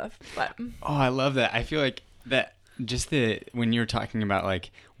absolutely love. But I love that. I feel like that just when you're talking about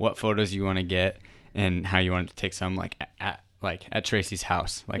like what photos you want to get and how you wanted to take some like at Tracy's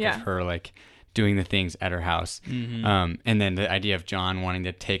house, like of her like doing the things at her house, and then the idea of John wanting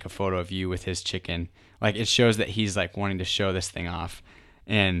to take a photo of you with his chicken, like it shows that he's like wanting to show this thing off.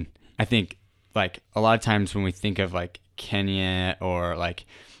 And I think like a lot of times when we think of like Kenya or like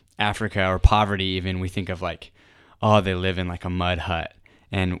Africa or poverty even, we think of like, oh, they live in like a mud hut,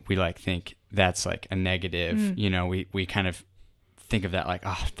 and we like think that's like a negative, you know, we kind of think of that like,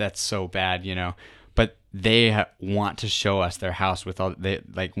 oh, that's so bad, you know. But they want to show us their house with all, they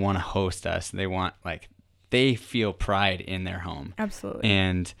like want to host us. They want like, they feel pride in their home. Absolutely.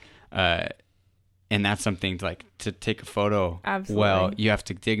 And that's something to like to take a photo. Absolutely. Well, you have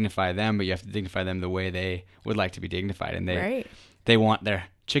to dignify them, but you have to dignify them the way they would like to be dignified. And they want their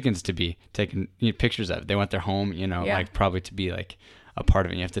chickens to be taken pictures of. They want their home, you know, like probably to be like a part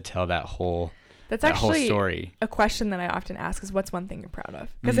of it. You have to tell that whole That's actually whole story. A question that I often ask is, what's one thing you're proud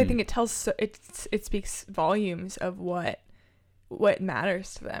of? Because I think it speaks volumes of what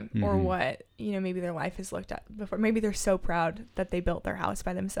matters to them, or what, you know, maybe their life has looked at before. Maybe they're so proud that they built their house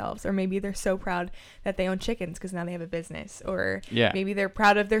by themselves, or maybe they're so proud that they own chickens because now they have a business, or maybe they're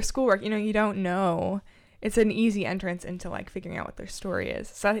proud of their schoolwork. You know, you don't know. It's an easy entrance into like figuring out what their story is.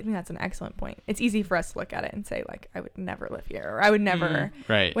 So I think that's an excellent point. It's easy for us to look at it and say like, I would never live here, or I would never.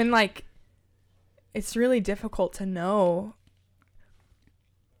 Right. When like, it's really difficult to know.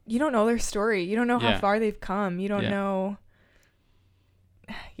 You don't know their story. You don't know how far they've come. You don't know.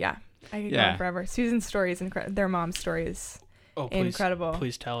 I could go on forever. Susan's story is incredible. Their mom's story is incredible.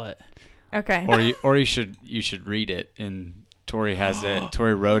 Please tell it. Okay. Or you should read it. And Tori has it.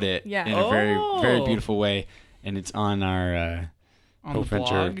 Tori wrote it in a very, very beautiful way, and it's on our Hope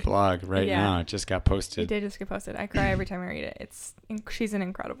Venture blog right now. It just got posted. It did just get posted. I cry every time I read it. She's an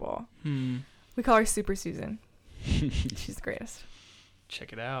incredible. We call her Super Susan. She's the greatest.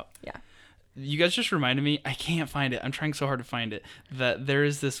 Check it out. Yeah. You guys just reminded me. I can't find it. I'm trying so hard to find it. That there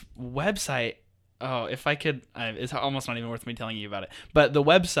is this website. Oh, if I could, it's almost not even worth me telling you about it. But the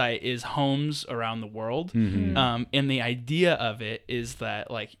website is Homes Around the World. And the idea of it is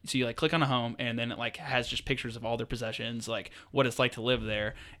that like, so you like click on a home, and then it like has just pictures of all their possessions, like what it's like to live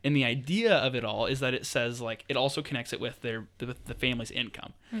there. And the idea of it all is that it says like, it also connects it with the family's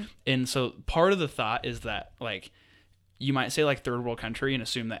income. And so part of the thought is that like, you might say like third world country and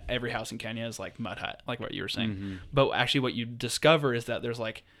assume that every house in Kenya is like mud hut, like what you were saying. But actually what you discover is that there's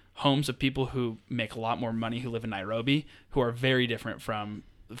like homes of people who make a lot more money who live in Nairobi, who are very different from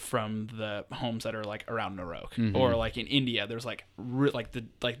the homes that are like around Narok, or like in India. There's like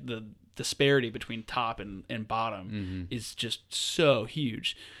the disparity between top and bottom is just so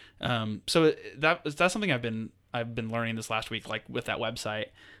huge. So that's something I've been learning this last week, like with that website.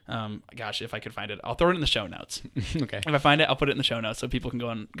 Gosh, if I could find it, I'll throw it in the show notes. Okay. If I find it, I'll put it in the show notes so people can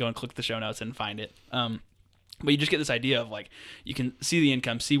go and click the show notes and find it. But you just get this idea of like, you can see the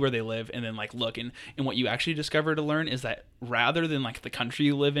income, see where they live, and then like look. And what you actually discover to learn is that rather than like the country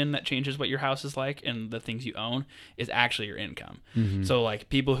you live in that changes what your house is like and the things you own, is actually your income. So like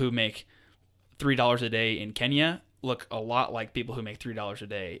people who make $3 a day in Kenya look a lot like people who make $3 a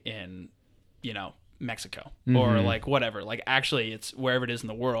day in, you know, Mexico or like whatever. Like actually it's wherever it is in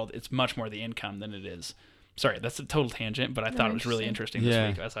the world, it's much more the income than it is. Sorry, that's a total tangent, but I thought it was really interesting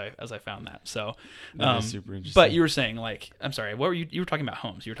this week as I found that. So, that is super interesting. But you were saying like, I'm sorry, what were you were talking about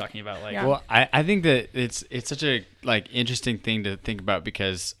homes? You were talking about like. Well, I think that it's such a like interesting thing to think about,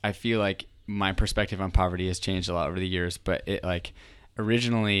 because I feel like my perspective on poverty has changed a lot over the years. But it like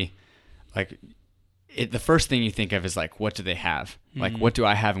originally, like the first thing you think of is like, what do they have? Like, what do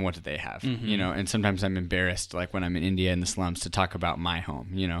I have and what do they have? You know, and sometimes I'm embarrassed, like when I'm in India in the slums, to talk about my home,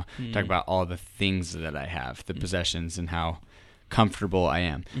 you know, talk about all the things that I have, the possessions, and how comfortable I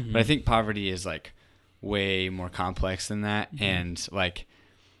am. But I think poverty is like way more complex than that. And like,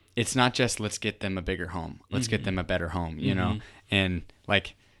 it's not just let's get them a bigger home, let's get them a better home, you know, and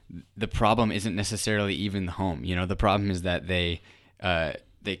like the problem isn't necessarily even the home, you know, the problem is that they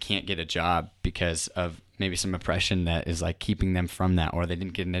can't get a job because of maybe some oppression that is like keeping them from that, or they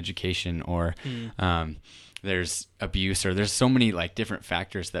didn't get an education, or there's abuse, or there's so many like different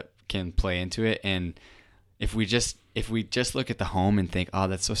factors that can play into it. And if we just look at the home and think, oh,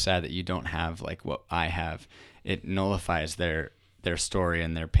 that's so sad that you don't have like what I have, it nullifies their story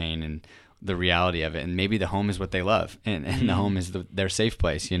and their pain and the reality of it. And maybe the home is what they love, and the home is their safe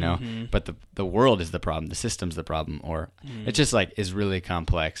place, you know, but the world is the problem, the system's the problem, or it just like is really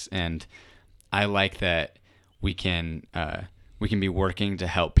complex. And I like that we can be working to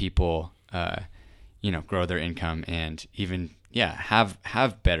help people, you know, grow their income and even,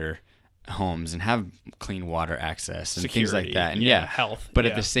 have better homes and have clean water access and security, things like that. And health. But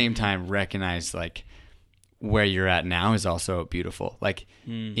at the same time, recognize like where you're at now is also beautiful. Like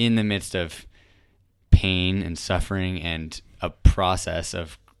in the midst of pain and suffering and a process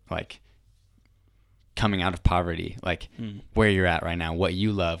of like coming out of poverty, like where you're at right now, what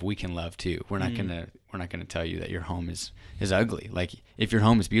you love, we can love too. We're not gonna tell you that your home is ugly. Like if your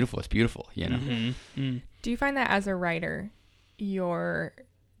home is beautiful, it's beautiful, you know? Do you find that as a writer, the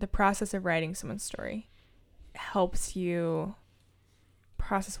process of writing someone's story helps you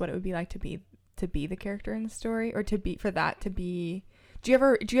process what it would be like to be the character in the story, or do you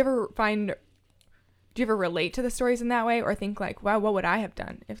ever relate to the stories in that way, or think like, wow, what would I have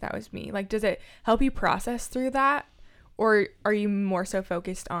done if that was me? Like, does it help you process through that, or are you more so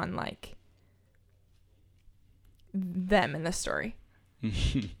focused on like them in the story?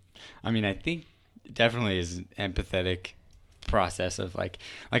 I mean, I think definitely is an empathetic process of like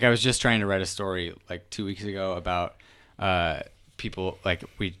I was just trying to write a story like 2 weeks ago about people, like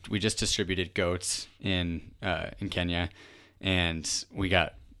we just distributed goats in Kenya, and we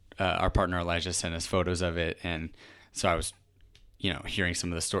got our partner Elijah sent us photos of it, and so I was, you know, hearing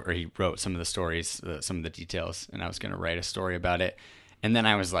some of the story, or he wrote some of the stories, some of the details, and I was going to write a story about it. And then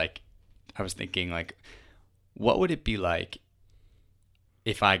I was thinking like, what would it be like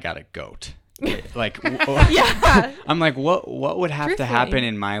if I got a goat? Like, yeah. I'm like, what would have Truthfully. to happen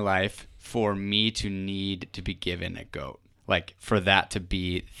in my life for me to need to be given a goat? Like for that to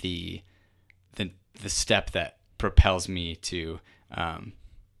be the step that propels me to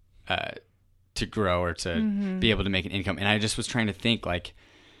grow, or to be able to make an income. And I just was trying to think, like,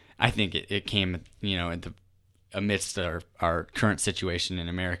 I think it came, you know, amidst our current situation in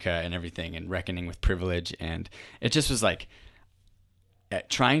America and everything, and reckoning with privilege. And it just was like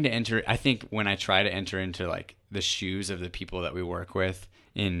trying to enter. I think when I try to enter into like the shoes of the people that we work with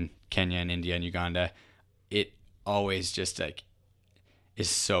in Kenya and India and Uganda, it always just like is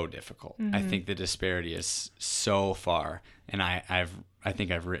so difficult. I think the disparity is so far, and I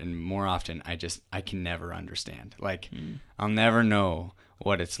think I've written more often, I can never understand. Like I'll never know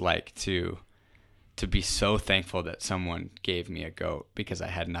what it's like to be so thankful that someone gave me a goat because I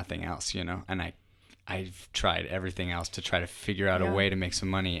had nothing else, you know. And I've tried everything else to try to figure out a way to make some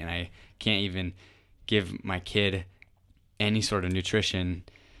money, and I can't even give my kid any sort of nutrition,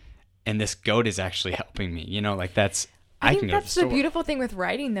 and this goat is actually helping me, you know. Like I think that's the beautiful thing with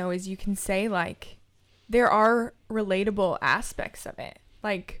writing, though, is you can say like there are relatable aspects of it.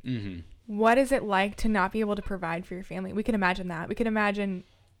 Like what is it like to not be able to provide for your family? We can imagine that. We can imagine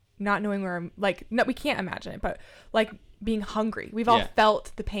not knowing where, like, no, we can't imagine it, but like being hungry. We've all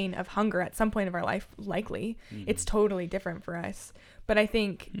felt the pain of hunger at some point of our life, likely. It's totally different for us. But I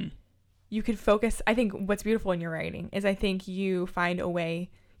think you could focus. I think what's beautiful in your writing is I think you find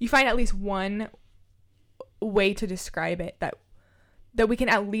at least one way to describe it that we can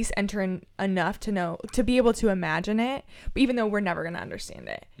at least enter in enough to know, to be able to imagine it, but even though we're never going to understand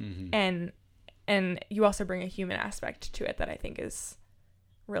it. And you also bring a human aspect to it that I think is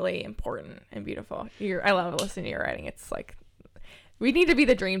really important and beautiful. I love listening to your writing. It's like we need to be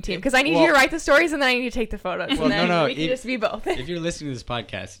the dream team, because I need you to write the stories and then I need to take the photos, and then we can just be both. If you're listening to this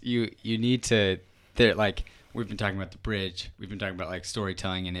podcast, you need to, like, we've been talking about the bridge. We've been talking about like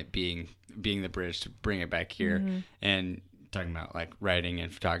storytelling and it being the bridge to bring it back here, and talking about like writing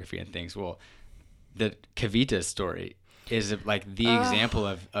and photography and things. Well, the Kavita story is like the example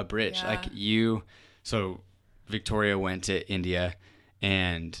of a bridge. Like so Victoria went to India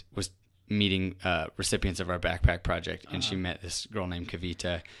and was meeting recipients of our backpack project, and she met this girl named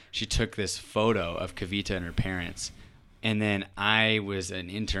Kavita. She took this photo of Kavita and her parents, and then I was an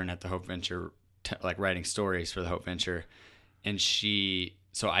intern at the Hope Venture, like writing stories for the Hope Venture, and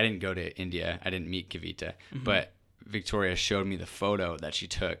so I didn't go to India. I didn't meet Kavita, but Victoria showed me the photo that she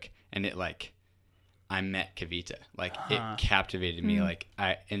took, and it like, I met Kavita. Like it captivated me. Like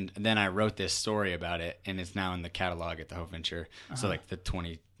and then I wrote this story about it, and it's now in the catalog at the Hope Venture. So like the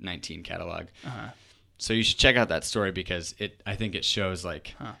 2019 catalog. So you should check out that story because I think it shows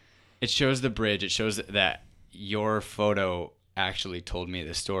like, it shows the bridge. It shows that your photo actually told me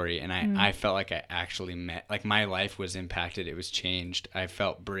the story, and I felt like I actually met, like my life was impacted. It was changed. I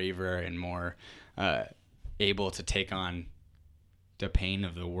felt braver and more able to take on the pain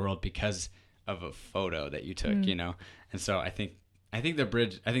of the world because of a photo that you took, you know? And so I think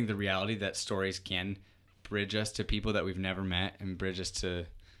the reality that stories can bridge us to people that we've never met and bridge us to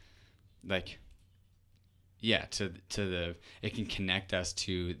like, yeah, to it can connect us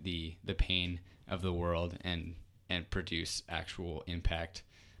to the pain of the world and produce actual impact.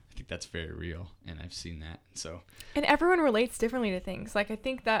 I think that's very real, and I've seen that. And everyone relates differently to things. Like I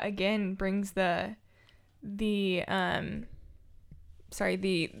think that again brings the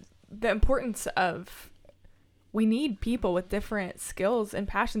importance of, we need people with different skills and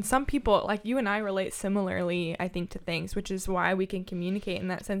passions. Some people, like you and I, relate similarly, I think, to things, which is why we can communicate in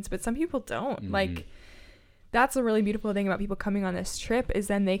that sense. But some people don't. Like, that's a really beautiful thing about people coming on this trip, is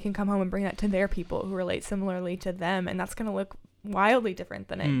then they can come home and bring that to their people who relate similarly to them. And that's going to look wildly different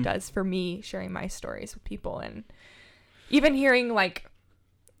than it does for me sharing my stories with people. And even hearing like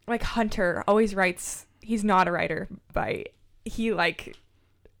Hunter always writes, he's not a writer, he like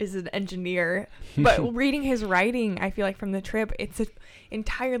is an engineer, but reading his writing, I feel like from the trip, it's an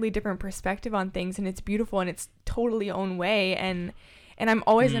entirely different perspective on things, and it's beautiful in its totally own way. And I'm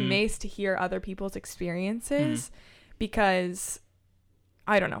always amazed to hear other people's experiences because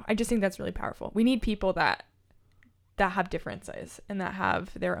I don't know. I just think that's really powerful. We need people that have differences and that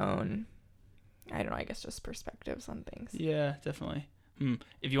have their own, I don't know, I guess just perspectives on things. Yeah, definitely.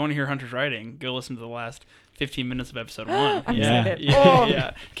 If you want to hear Hunter's writing, go listen to the last 15 minutes of episode 1. I'm excited.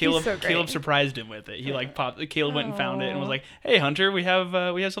 Yeah. Caleb so Caleb surprised him with it. He like Caleb went and found it and was like, "Hey Hunter, we have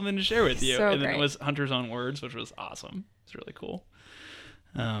something to share with you." So and then great. it was Hunter's own words, which was awesome. It's really cool.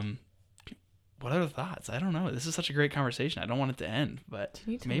 What other thoughts? I don't know. This is such a great conversation. I don't want it to end, but Do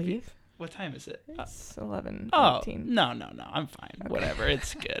you need to maybe. leave? What time is it? It's 11:15. Oh, no. I'm fine. Okay. Whatever.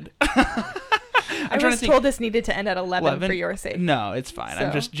 It's good. I was told this needed to end at 11 for your sake. No, it's fine. I'm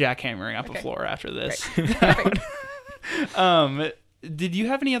So- just jackhammering up a Okay. floor after this. Perfect. Did you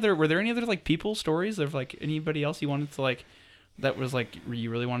have were there any other like people stories of like anybody else you wanted to like, that was like you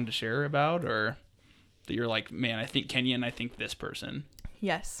really wanted to share about, or that you're like, man, I think Kenya and I think this person?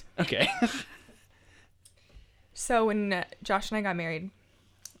 Yes. Okay. So when Josh and I got married,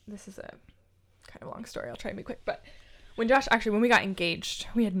 this is a kind of long story. I'll try to be quick. But when we got engaged,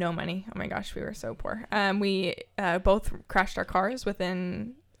 we had no money. Oh my gosh, we were so poor. We both crashed our cars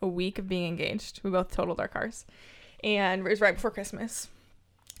within a week of being engaged. We both totaled our cars. And it was right before Christmas.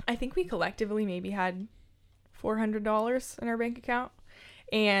 I think we collectively maybe had $400 in our bank account.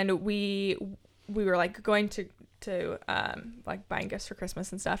 And we were like going to like buying gifts for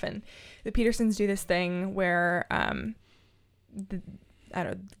Christmas and stuff, and the Petersons do this thing where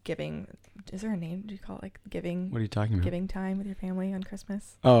giving, is there a name? Do you call it like giving? What are you talking about? Giving time with your family on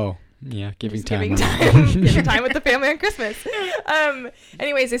Christmas. Oh, yeah, giving time. Giving time with the family on Christmas.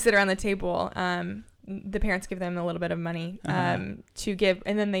 Anyways, they sit around the table. The parents give them a little bit of money to give,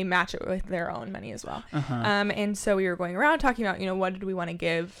 and then they match it with their own money as well. And so we were going around talking about, what did we want to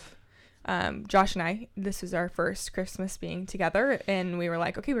give Josh and I. This was our first Christmas being together, and we were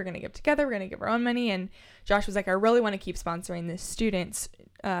like, okay, we're gonna give together, we're gonna give our own money. And Josh was like, I really want to keep sponsoring this student,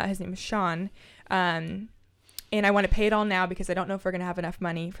 his name is Sean, and I want to pay it all now because I don't know if we're gonna have enough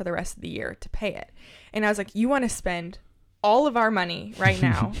money for the rest of the year to pay it. And I was like, you want to spend all of our money right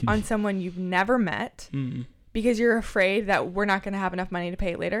now on someone you've never met because you're afraid that we're not going to have enough money to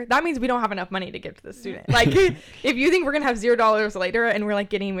pay it later? That means we don't have enough money to give to the student. Like, if you think we're going to have $0 later and we're like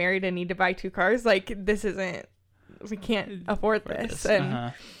getting married and need to buy 2 cars, like we can't afford this.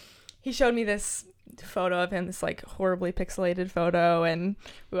 And he showed me this photo of him, this like horribly pixelated photo, and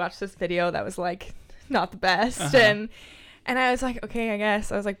we watched this video that was like not the best. And I was like, okay, I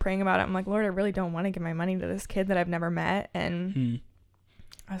guess. I was like praying about it. I'm like, Lord, I really don't want to give my money to this kid that I've never met. And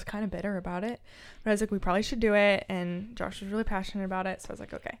I was kind of bitter about it, but I was like, we probably should do it. And Josh was really passionate about it. So I was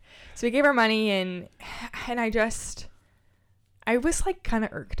like, okay. So we gave our money, and I was like kind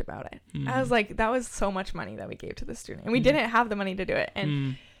of irked about it. I was like, that was so much money that we gave to the student, and we didn't have the money to do it.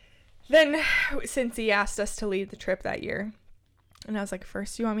 And then Cincy asked us to lead the trip that year. And I was like,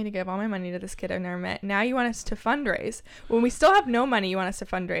 first you want me to give all my money to this kid I've never met. Now you want us to fundraise. When we still have no money, you want us to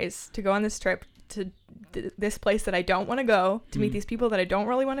fundraise to go on this trip to this place that I don't want to go, to meet these people that I don't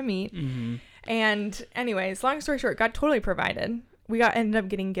really want to meet. Mm-hmm. And anyways, long story short, God totally provided. We ended up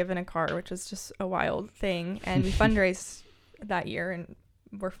getting given a car, which was just a wild thing. And we fundraised that year and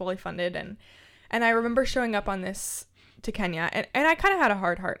we're fully funded. And I remember showing up on this to Kenya. And I kind of had a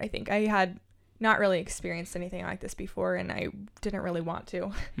hard heart, I think. I had not really experienced anything like this before, and I didn't really want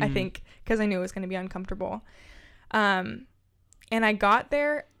to, I think, because I knew it was going to be uncomfortable. And I got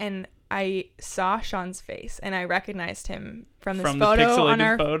there, and I saw Sean's face, and I recognized him from this photo on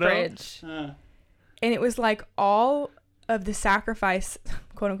our fridge. And it was like all of the sacrifice,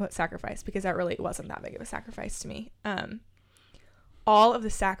 quote unquote sacrifice, because that really wasn't that big of a sacrifice to me. All of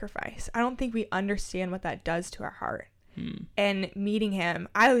the sacrifice. I don't think we understand what that does to our heart. And meeting him,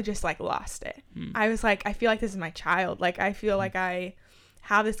 I just like lost it. I was like, I feel like this is my child. Like, I feel like I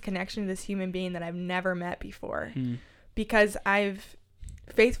have this connection to this human being that I've never met before because I've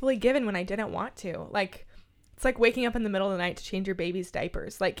faithfully given when I didn't want to. Like, it's like waking up in the middle of the night to change your baby's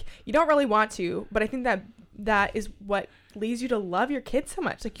diapers. Like, you don't really want to, but I think that is what leads you to love your kids so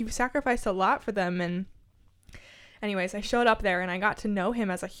much. Like, you've sacrificed a lot for them. And anyways, I showed up there and I got to know him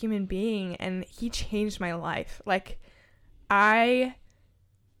as a human being, and he changed my life. Like, I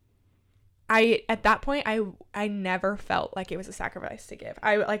at that point I never felt like it was a sacrifice to give.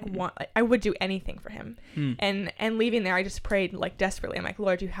 I I would do anything for him. And leaving there, I just prayed like desperately. I'm like,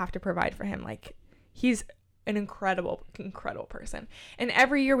 Lord, you have to provide for him. Like, he's an incredible person. And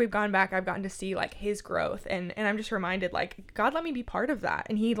every year we've gone back, I've gotten to see like his growth, and I'm just reminded, like, God let me be part of that.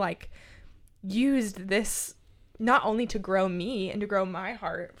 And he like used this not only to grow me and to grow my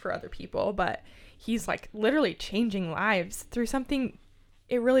heart for other people, but he's like literally changing lives through something.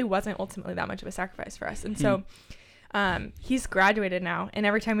 It really wasn't ultimately that much of a sacrifice for us. And so he's graduated now, and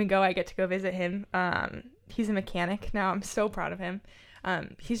every time we go, I get to go visit him. He's a mechanic now. I'm so proud of him.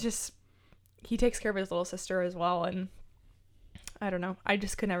 He takes care of his little sister as well. And I don't know, I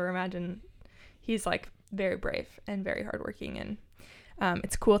just could never imagine. He's like very brave and very hardworking. And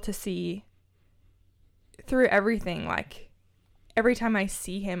it's cool to see through everything. Like, every time I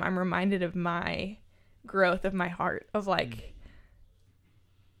see him, I'm reminded of my growth of my heart, of like,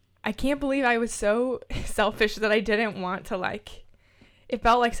 I can't believe I was so selfish that I didn't want to, like, it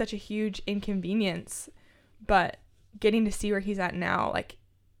felt like such a huge inconvenience, but getting to see where he's at now, like,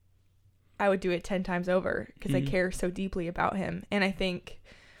 I would do it 10 times over because I care so deeply about him. And I think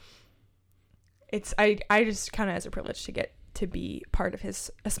I just kind of as a privilege to get to be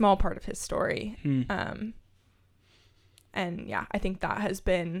a small part of his story. And yeah, I think that has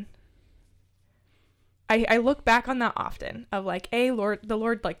been, I look back on that often of like, the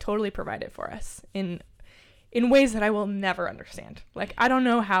Lord like totally provided for us in ways that I will never understand. Like, I don't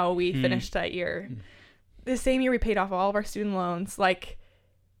know how we finished that year. The same year we paid off all of our student loans. Like,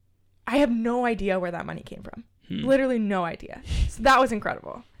 I have no idea where that money came from. Literally no idea. So that was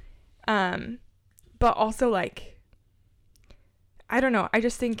incredible. But also, like, I don't know. I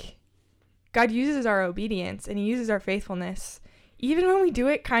just think God uses our obedience and he uses our faithfulness, even when we do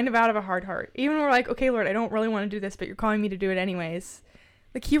it kind of out of a hard heart. Even when we're like, okay, Lord, I don't really want to do this, but you're calling me to do it anyways.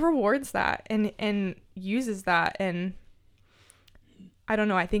 Like, he rewards that and uses that. And I don't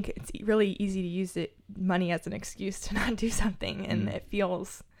know. I think it's really easy to use money as an excuse to not do something. And it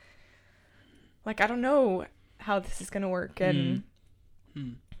feels like, I don't know how this is going to work. And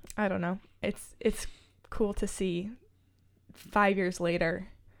I don't know. It's cool to see 5 years later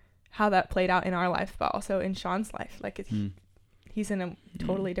how that played out in our life, but also in Sean's life. Like, he's in a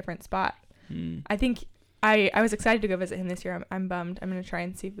totally different spot. I think I was excited to go visit him this year. I'm bummed. I'm going to try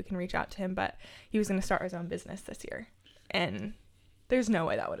and see if we can reach out to him, but he was going to start his own business this year. And there's no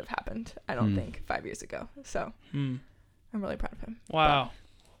way that would have happened, I don't think, 5 years ago. So I'm really proud of him. Wow.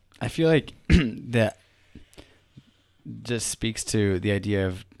 But I feel like that just speaks to the idea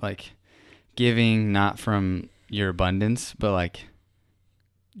of like giving not from your abundance, but like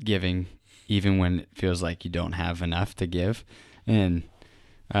giving even when it feels like you don't have enough to give. And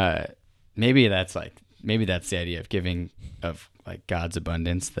maybe that's the idea of giving of like God's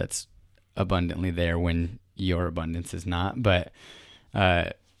abundance that's abundantly there when your abundance is not. But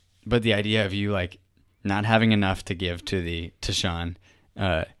the idea of you like not having enough to give to Sean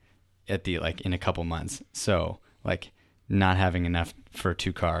at the like in a couple months, so like not having enough for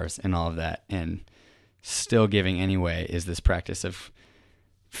 2 cars and all of that, and still giving anyway is this practice of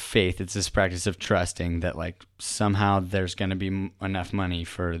faith. It's this practice of trusting that like somehow there's going to be enough money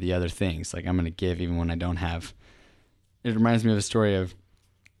for the other things. Like, I'm going to give even when I don't have. It reminds me of a story of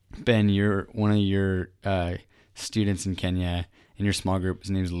Ben, you're one of your students in Kenya in your small group.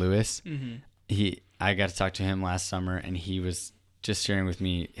 His name's Lewis. Mm-hmm. I got to talk to him last summer, and he was just sharing with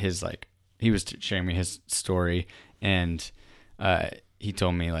me his sharing me his story, and he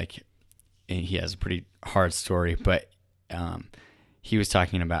told me like he has a pretty hard story, but he was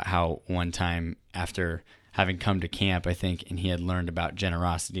talking about how one time after having come to camp, I think, and he had learned about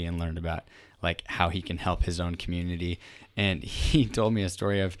generosity and learned about like how he can help his own community. And he told me a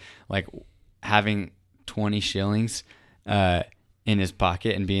story of like having 20 shillings in his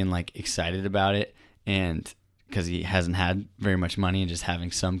pocket and being like excited about it. And because he hasn't had very much money, and just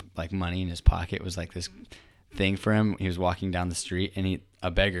having some like money in his pocket was like this thing for him. He was walking down the street, and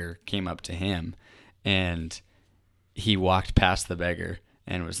a beggar came up to him, and he walked past the beggar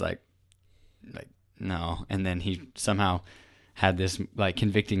and was like no. And then he somehow had this like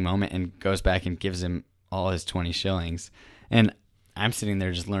convicting moment and goes back and gives him all his 20 shillings. And I'm sitting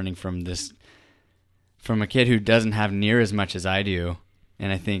there just learning from a kid who doesn't have near as much as I do.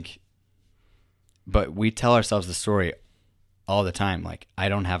 And I think, but we tell ourselves the story all the time. Like, I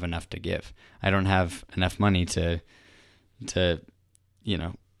don't have enough to give. I don't have enough money to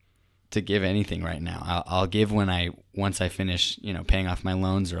give anything right now. I'll give once I finish, paying off my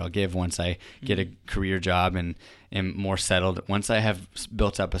loans, or I'll give once I get a career job and am more settled. Once I have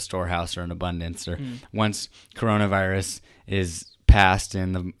built up a storehouse or an abundance, or once coronavirus is past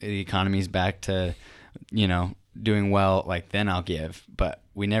and the economy's back to, doing well, like then I'll give. But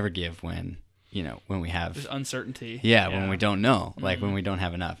we never give when we have there's uncertainty. Yeah, when we don't know, like when we don't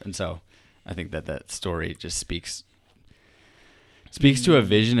have enough. And so I think that story just speaks to a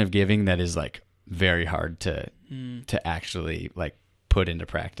vision of giving that is like very hard to actually like put into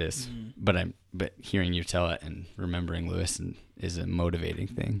practice. But hearing you tell it and remembering Lewis is a motivating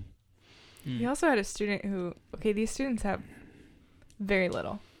thing. We also had a student who, these students have very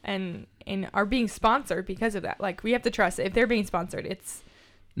little and are being sponsored because of that. Like, we have to trust that if they're being sponsored, it's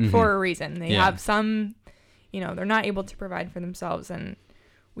for a reason. They have some, they're not able to provide for themselves. And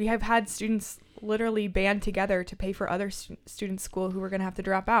we have had students literally band together to pay for other students' school who were going to have to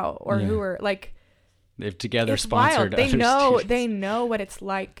drop out, or who were like, they've together sponsored. They know what it's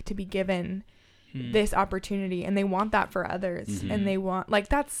like to be given this opportunity, and they want that for others. And they want, like,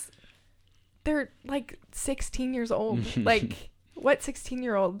 they're like 16 years old. Like, what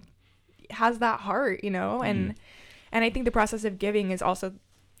 16-year-old has that heart, and I think the process of giving is also,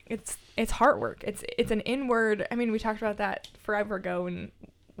 it's heart work. It's an inward, we talked about that forever ago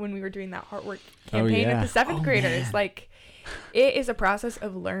when we were doing that heart work campaign with the 7th graders. Man. Like, it is a process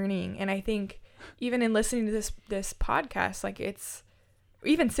of learning. And I think even in listening to this podcast, like, it's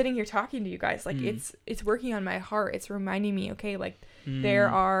even sitting here talking to you guys, like it's working on my heart. It's reminding me, okay, like there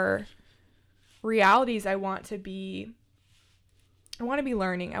are realities I want to be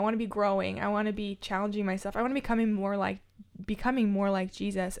learning. I want to be growing. I want to be challenging myself. I want to becoming more like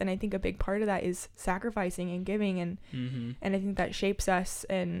Jesus. And I think a big part of that is sacrificing and giving, and I think that shapes us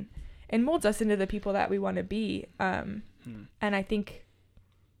and molds us into the people that we want to be. And I think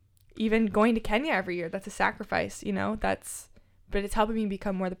even going to Kenya every year, that's a sacrifice, but it's helping me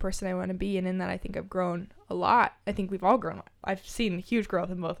become more the person I want to be. And in that, I think I've grown a lot. I think we've all grown. I've seen huge growth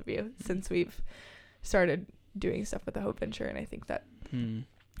in both of you since we've started doing stuff with the Hope Venture. And I think that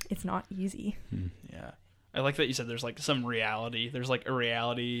it's not easy. Yeah. I like that you said there's like some reality. There's like a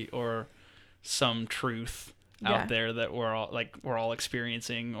reality or some truth out there that we're all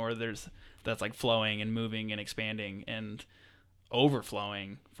experiencing, or that's like flowing and moving and expanding and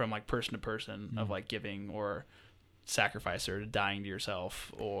overflowing from like person to person of like giving or sacrifice or dying to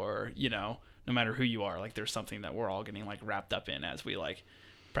yourself, or no matter who you are, like there's something that we're all getting like wrapped up in as we like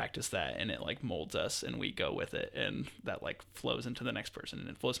practice that, and it like molds us and we go with it, and that like flows into the next person, and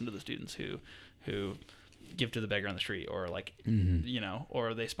it flows into the students who give to the beggar on the street, or like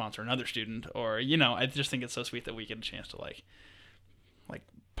or they sponsor another student, or I just think it's so sweet that we get a chance to like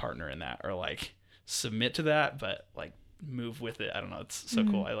partner in that, or like submit to that, but like move with it. I don't know, it's so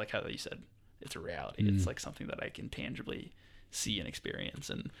cool. I like how you said it's a reality. It's like something that I can tangibly see and experience,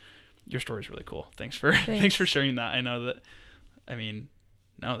 and your story is really cool. Thanks for sharing that. I know that,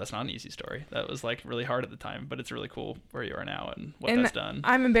 no, that's not an easy story. That was like really hard at the time, but it's really cool where you are now and what that's done.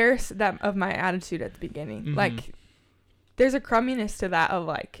 I'm embarrassed of my attitude at the beginning. Like, there's a crumminess to that of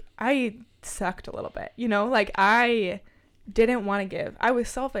like, I sucked a little bit, like I didn't want to give. I was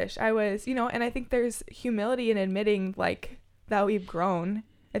selfish. I was, and I think there's humility in admitting like that we've grown.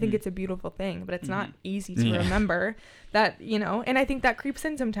 I think it's a beautiful thing, but it's not easy to remember that, and I think that creeps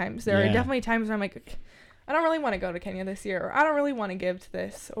in sometimes. There are definitely times where I'm like, I don't really want to go to Kenya this year, or I don't really want to give to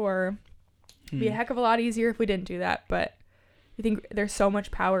this, or it'd be a heck of a lot easier if we didn't do that. But I think there's so much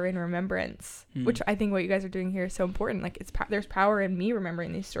power in remembrance, which I think what you guys are doing here is so important. Like there's power in me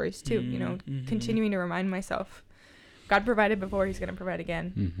remembering these stories too, you know, continuing to remind myself God provided before, he's going to provide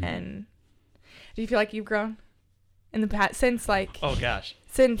again. And do you feel like you've grown in the past since like, oh gosh,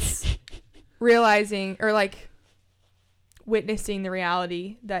 since realizing or like witnessing the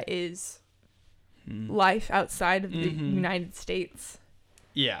reality that is life outside of the United States?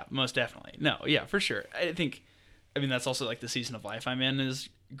 Yeah, most definitely. No, yeah, for sure. I mean, that's also like the season of life I'm in is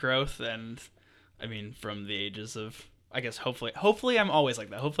growth. And I mean, from the ages of, I guess, hopefully I'm always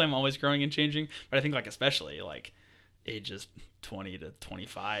like that. Hopefully I'm always growing and changing. But I think like, especially like ages 20 to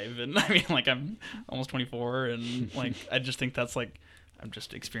 25. And I mean, like I'm almost 24. And like, I just think that's like, I'm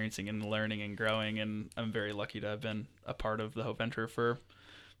just experiencing and learning and growing. And I'm very lucky to have been a part of the Hope Venture for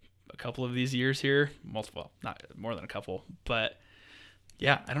a couple of these years here. Multiple, not more than a couple, but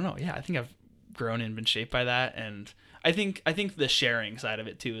yeah, I don't know. Yeah, I think I've grown and been shaped by that. And I think the sharing side of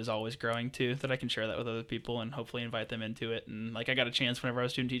it too is always growing too, that I can share that with other people and hopefully invite them into it. And like, I got a chance whenever I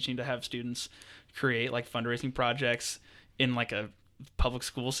was student teaching to have students create like fundraising projects in like a public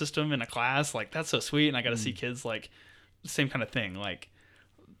school system in a class. Like, that's so sweet. And I got to see kids like the same kind of thing, like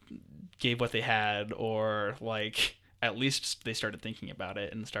gave what they had, or like at least they started thinking about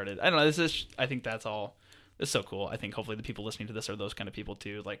it and started, I don't know, I think that's all. It's so cool. I think hopefully the people listening to this are those kind of people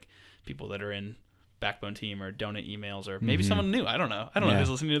too, like people that are in Backbone team or donate emails, or maybe someone new. I don't know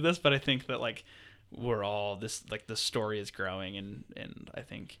who's listening to this, but I think that like we're all this, like the story is growing, and I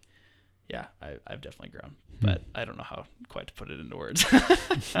think, yeah, I've definitely grown, but I don't know how quite to put it into words.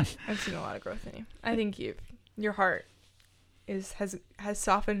 I've seen a lot of growth in you. I think your heart has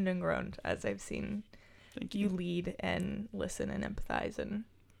softened and grown as I've seen you lead and listen and empathize, and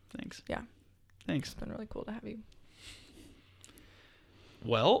thanks. Yeah. Thanks. It's been really cool to have you.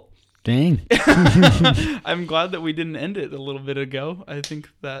 Well, dang. I'm glad that we didn't end it a little bit ago. I think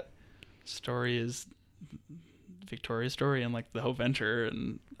that story is Victoria's story and like the Hope Venture,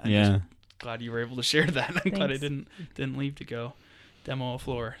 and I'm just glad you were able to share that. I'm glad I didn't leave to go demo a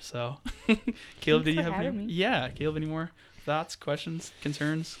floor. So, Caleb, did you have any? Yeah, Caleb, any more thoughts, questions,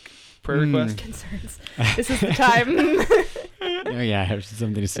 concerns, prayer requests? Concerns. This is the time. Oh yeah, I have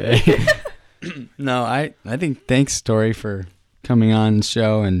something to say. No, I think thanks, Story, for coming on the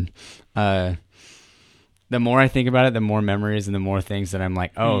show. And the more I think about it, the more memories and the more things that I'm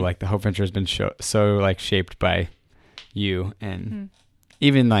like, oh, like the Hope Venture has been so like shaped by you. And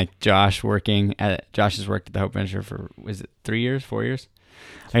even like Josh has worked at the Hope Venture for, was it 3 years, 4 years?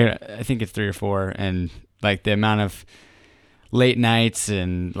 I think it's 3 or 4. And like the amount of late nights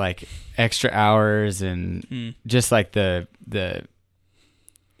and like extra hours and just like the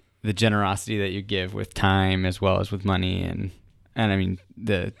generosity that you give with time as well as with money, and I mean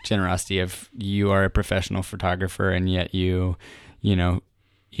the generosity of, you are a professional photographer and yet you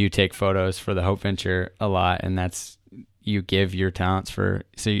take photos for the Hope Venture a lot, and that's, you give your talents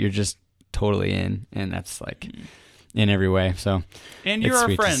so you're just totally in, and that's like in every way. So, and you're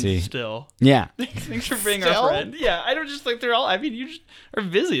our friend still. Yeah. Thanks for being our friend. Yeah. I don't just like, you just are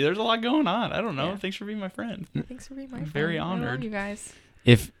busy. There's a lot going on. I don't know. Yeah. Thanks for being my friend. Thanks for being my friend. Very honored. I love you guys.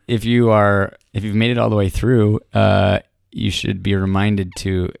 If you've made it all the way through, you should be reminded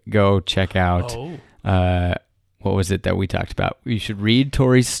to go check out, what was it that we talked about? You should read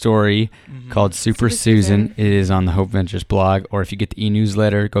Tori's story called Super Susan. It is on the Hope Ventures blog, or if you get the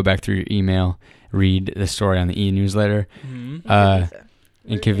e-newsletter, go back through your email, read the story on the e-newsletter. And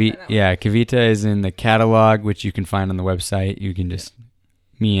Kavita is in the catalog, which you can find on the website. You can just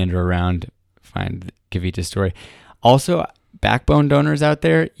meander around, find Kavita's story. Also, Backbone donors out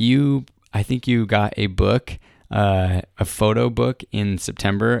there, I think you got a book, a photo book in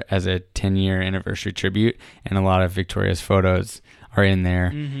September as a 10-year anniversary tribute, and a lot of Victoria's photos are in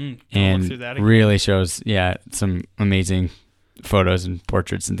there, and really shows some amazing photos and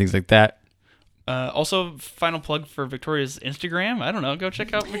portraits and things like that. Also, final plug for Victoria's Instagram. I don't know. Go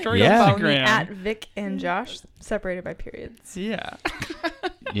check out Victoria's Instagram. Follow me at Vic and Josh, separated by periods. Yeah.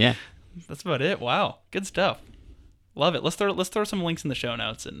 Yeah. That's about it. Wow. Good stuff. Love it. Let's throw some links in the show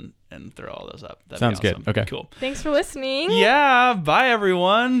notes and throw all those up. That'd Sounds be awesome. good. Okay. Cool. Thanks for listening. Yeah. Bye,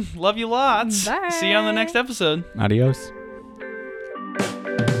 everyone. Love you lots. Bye. See you on the next episode. Adios.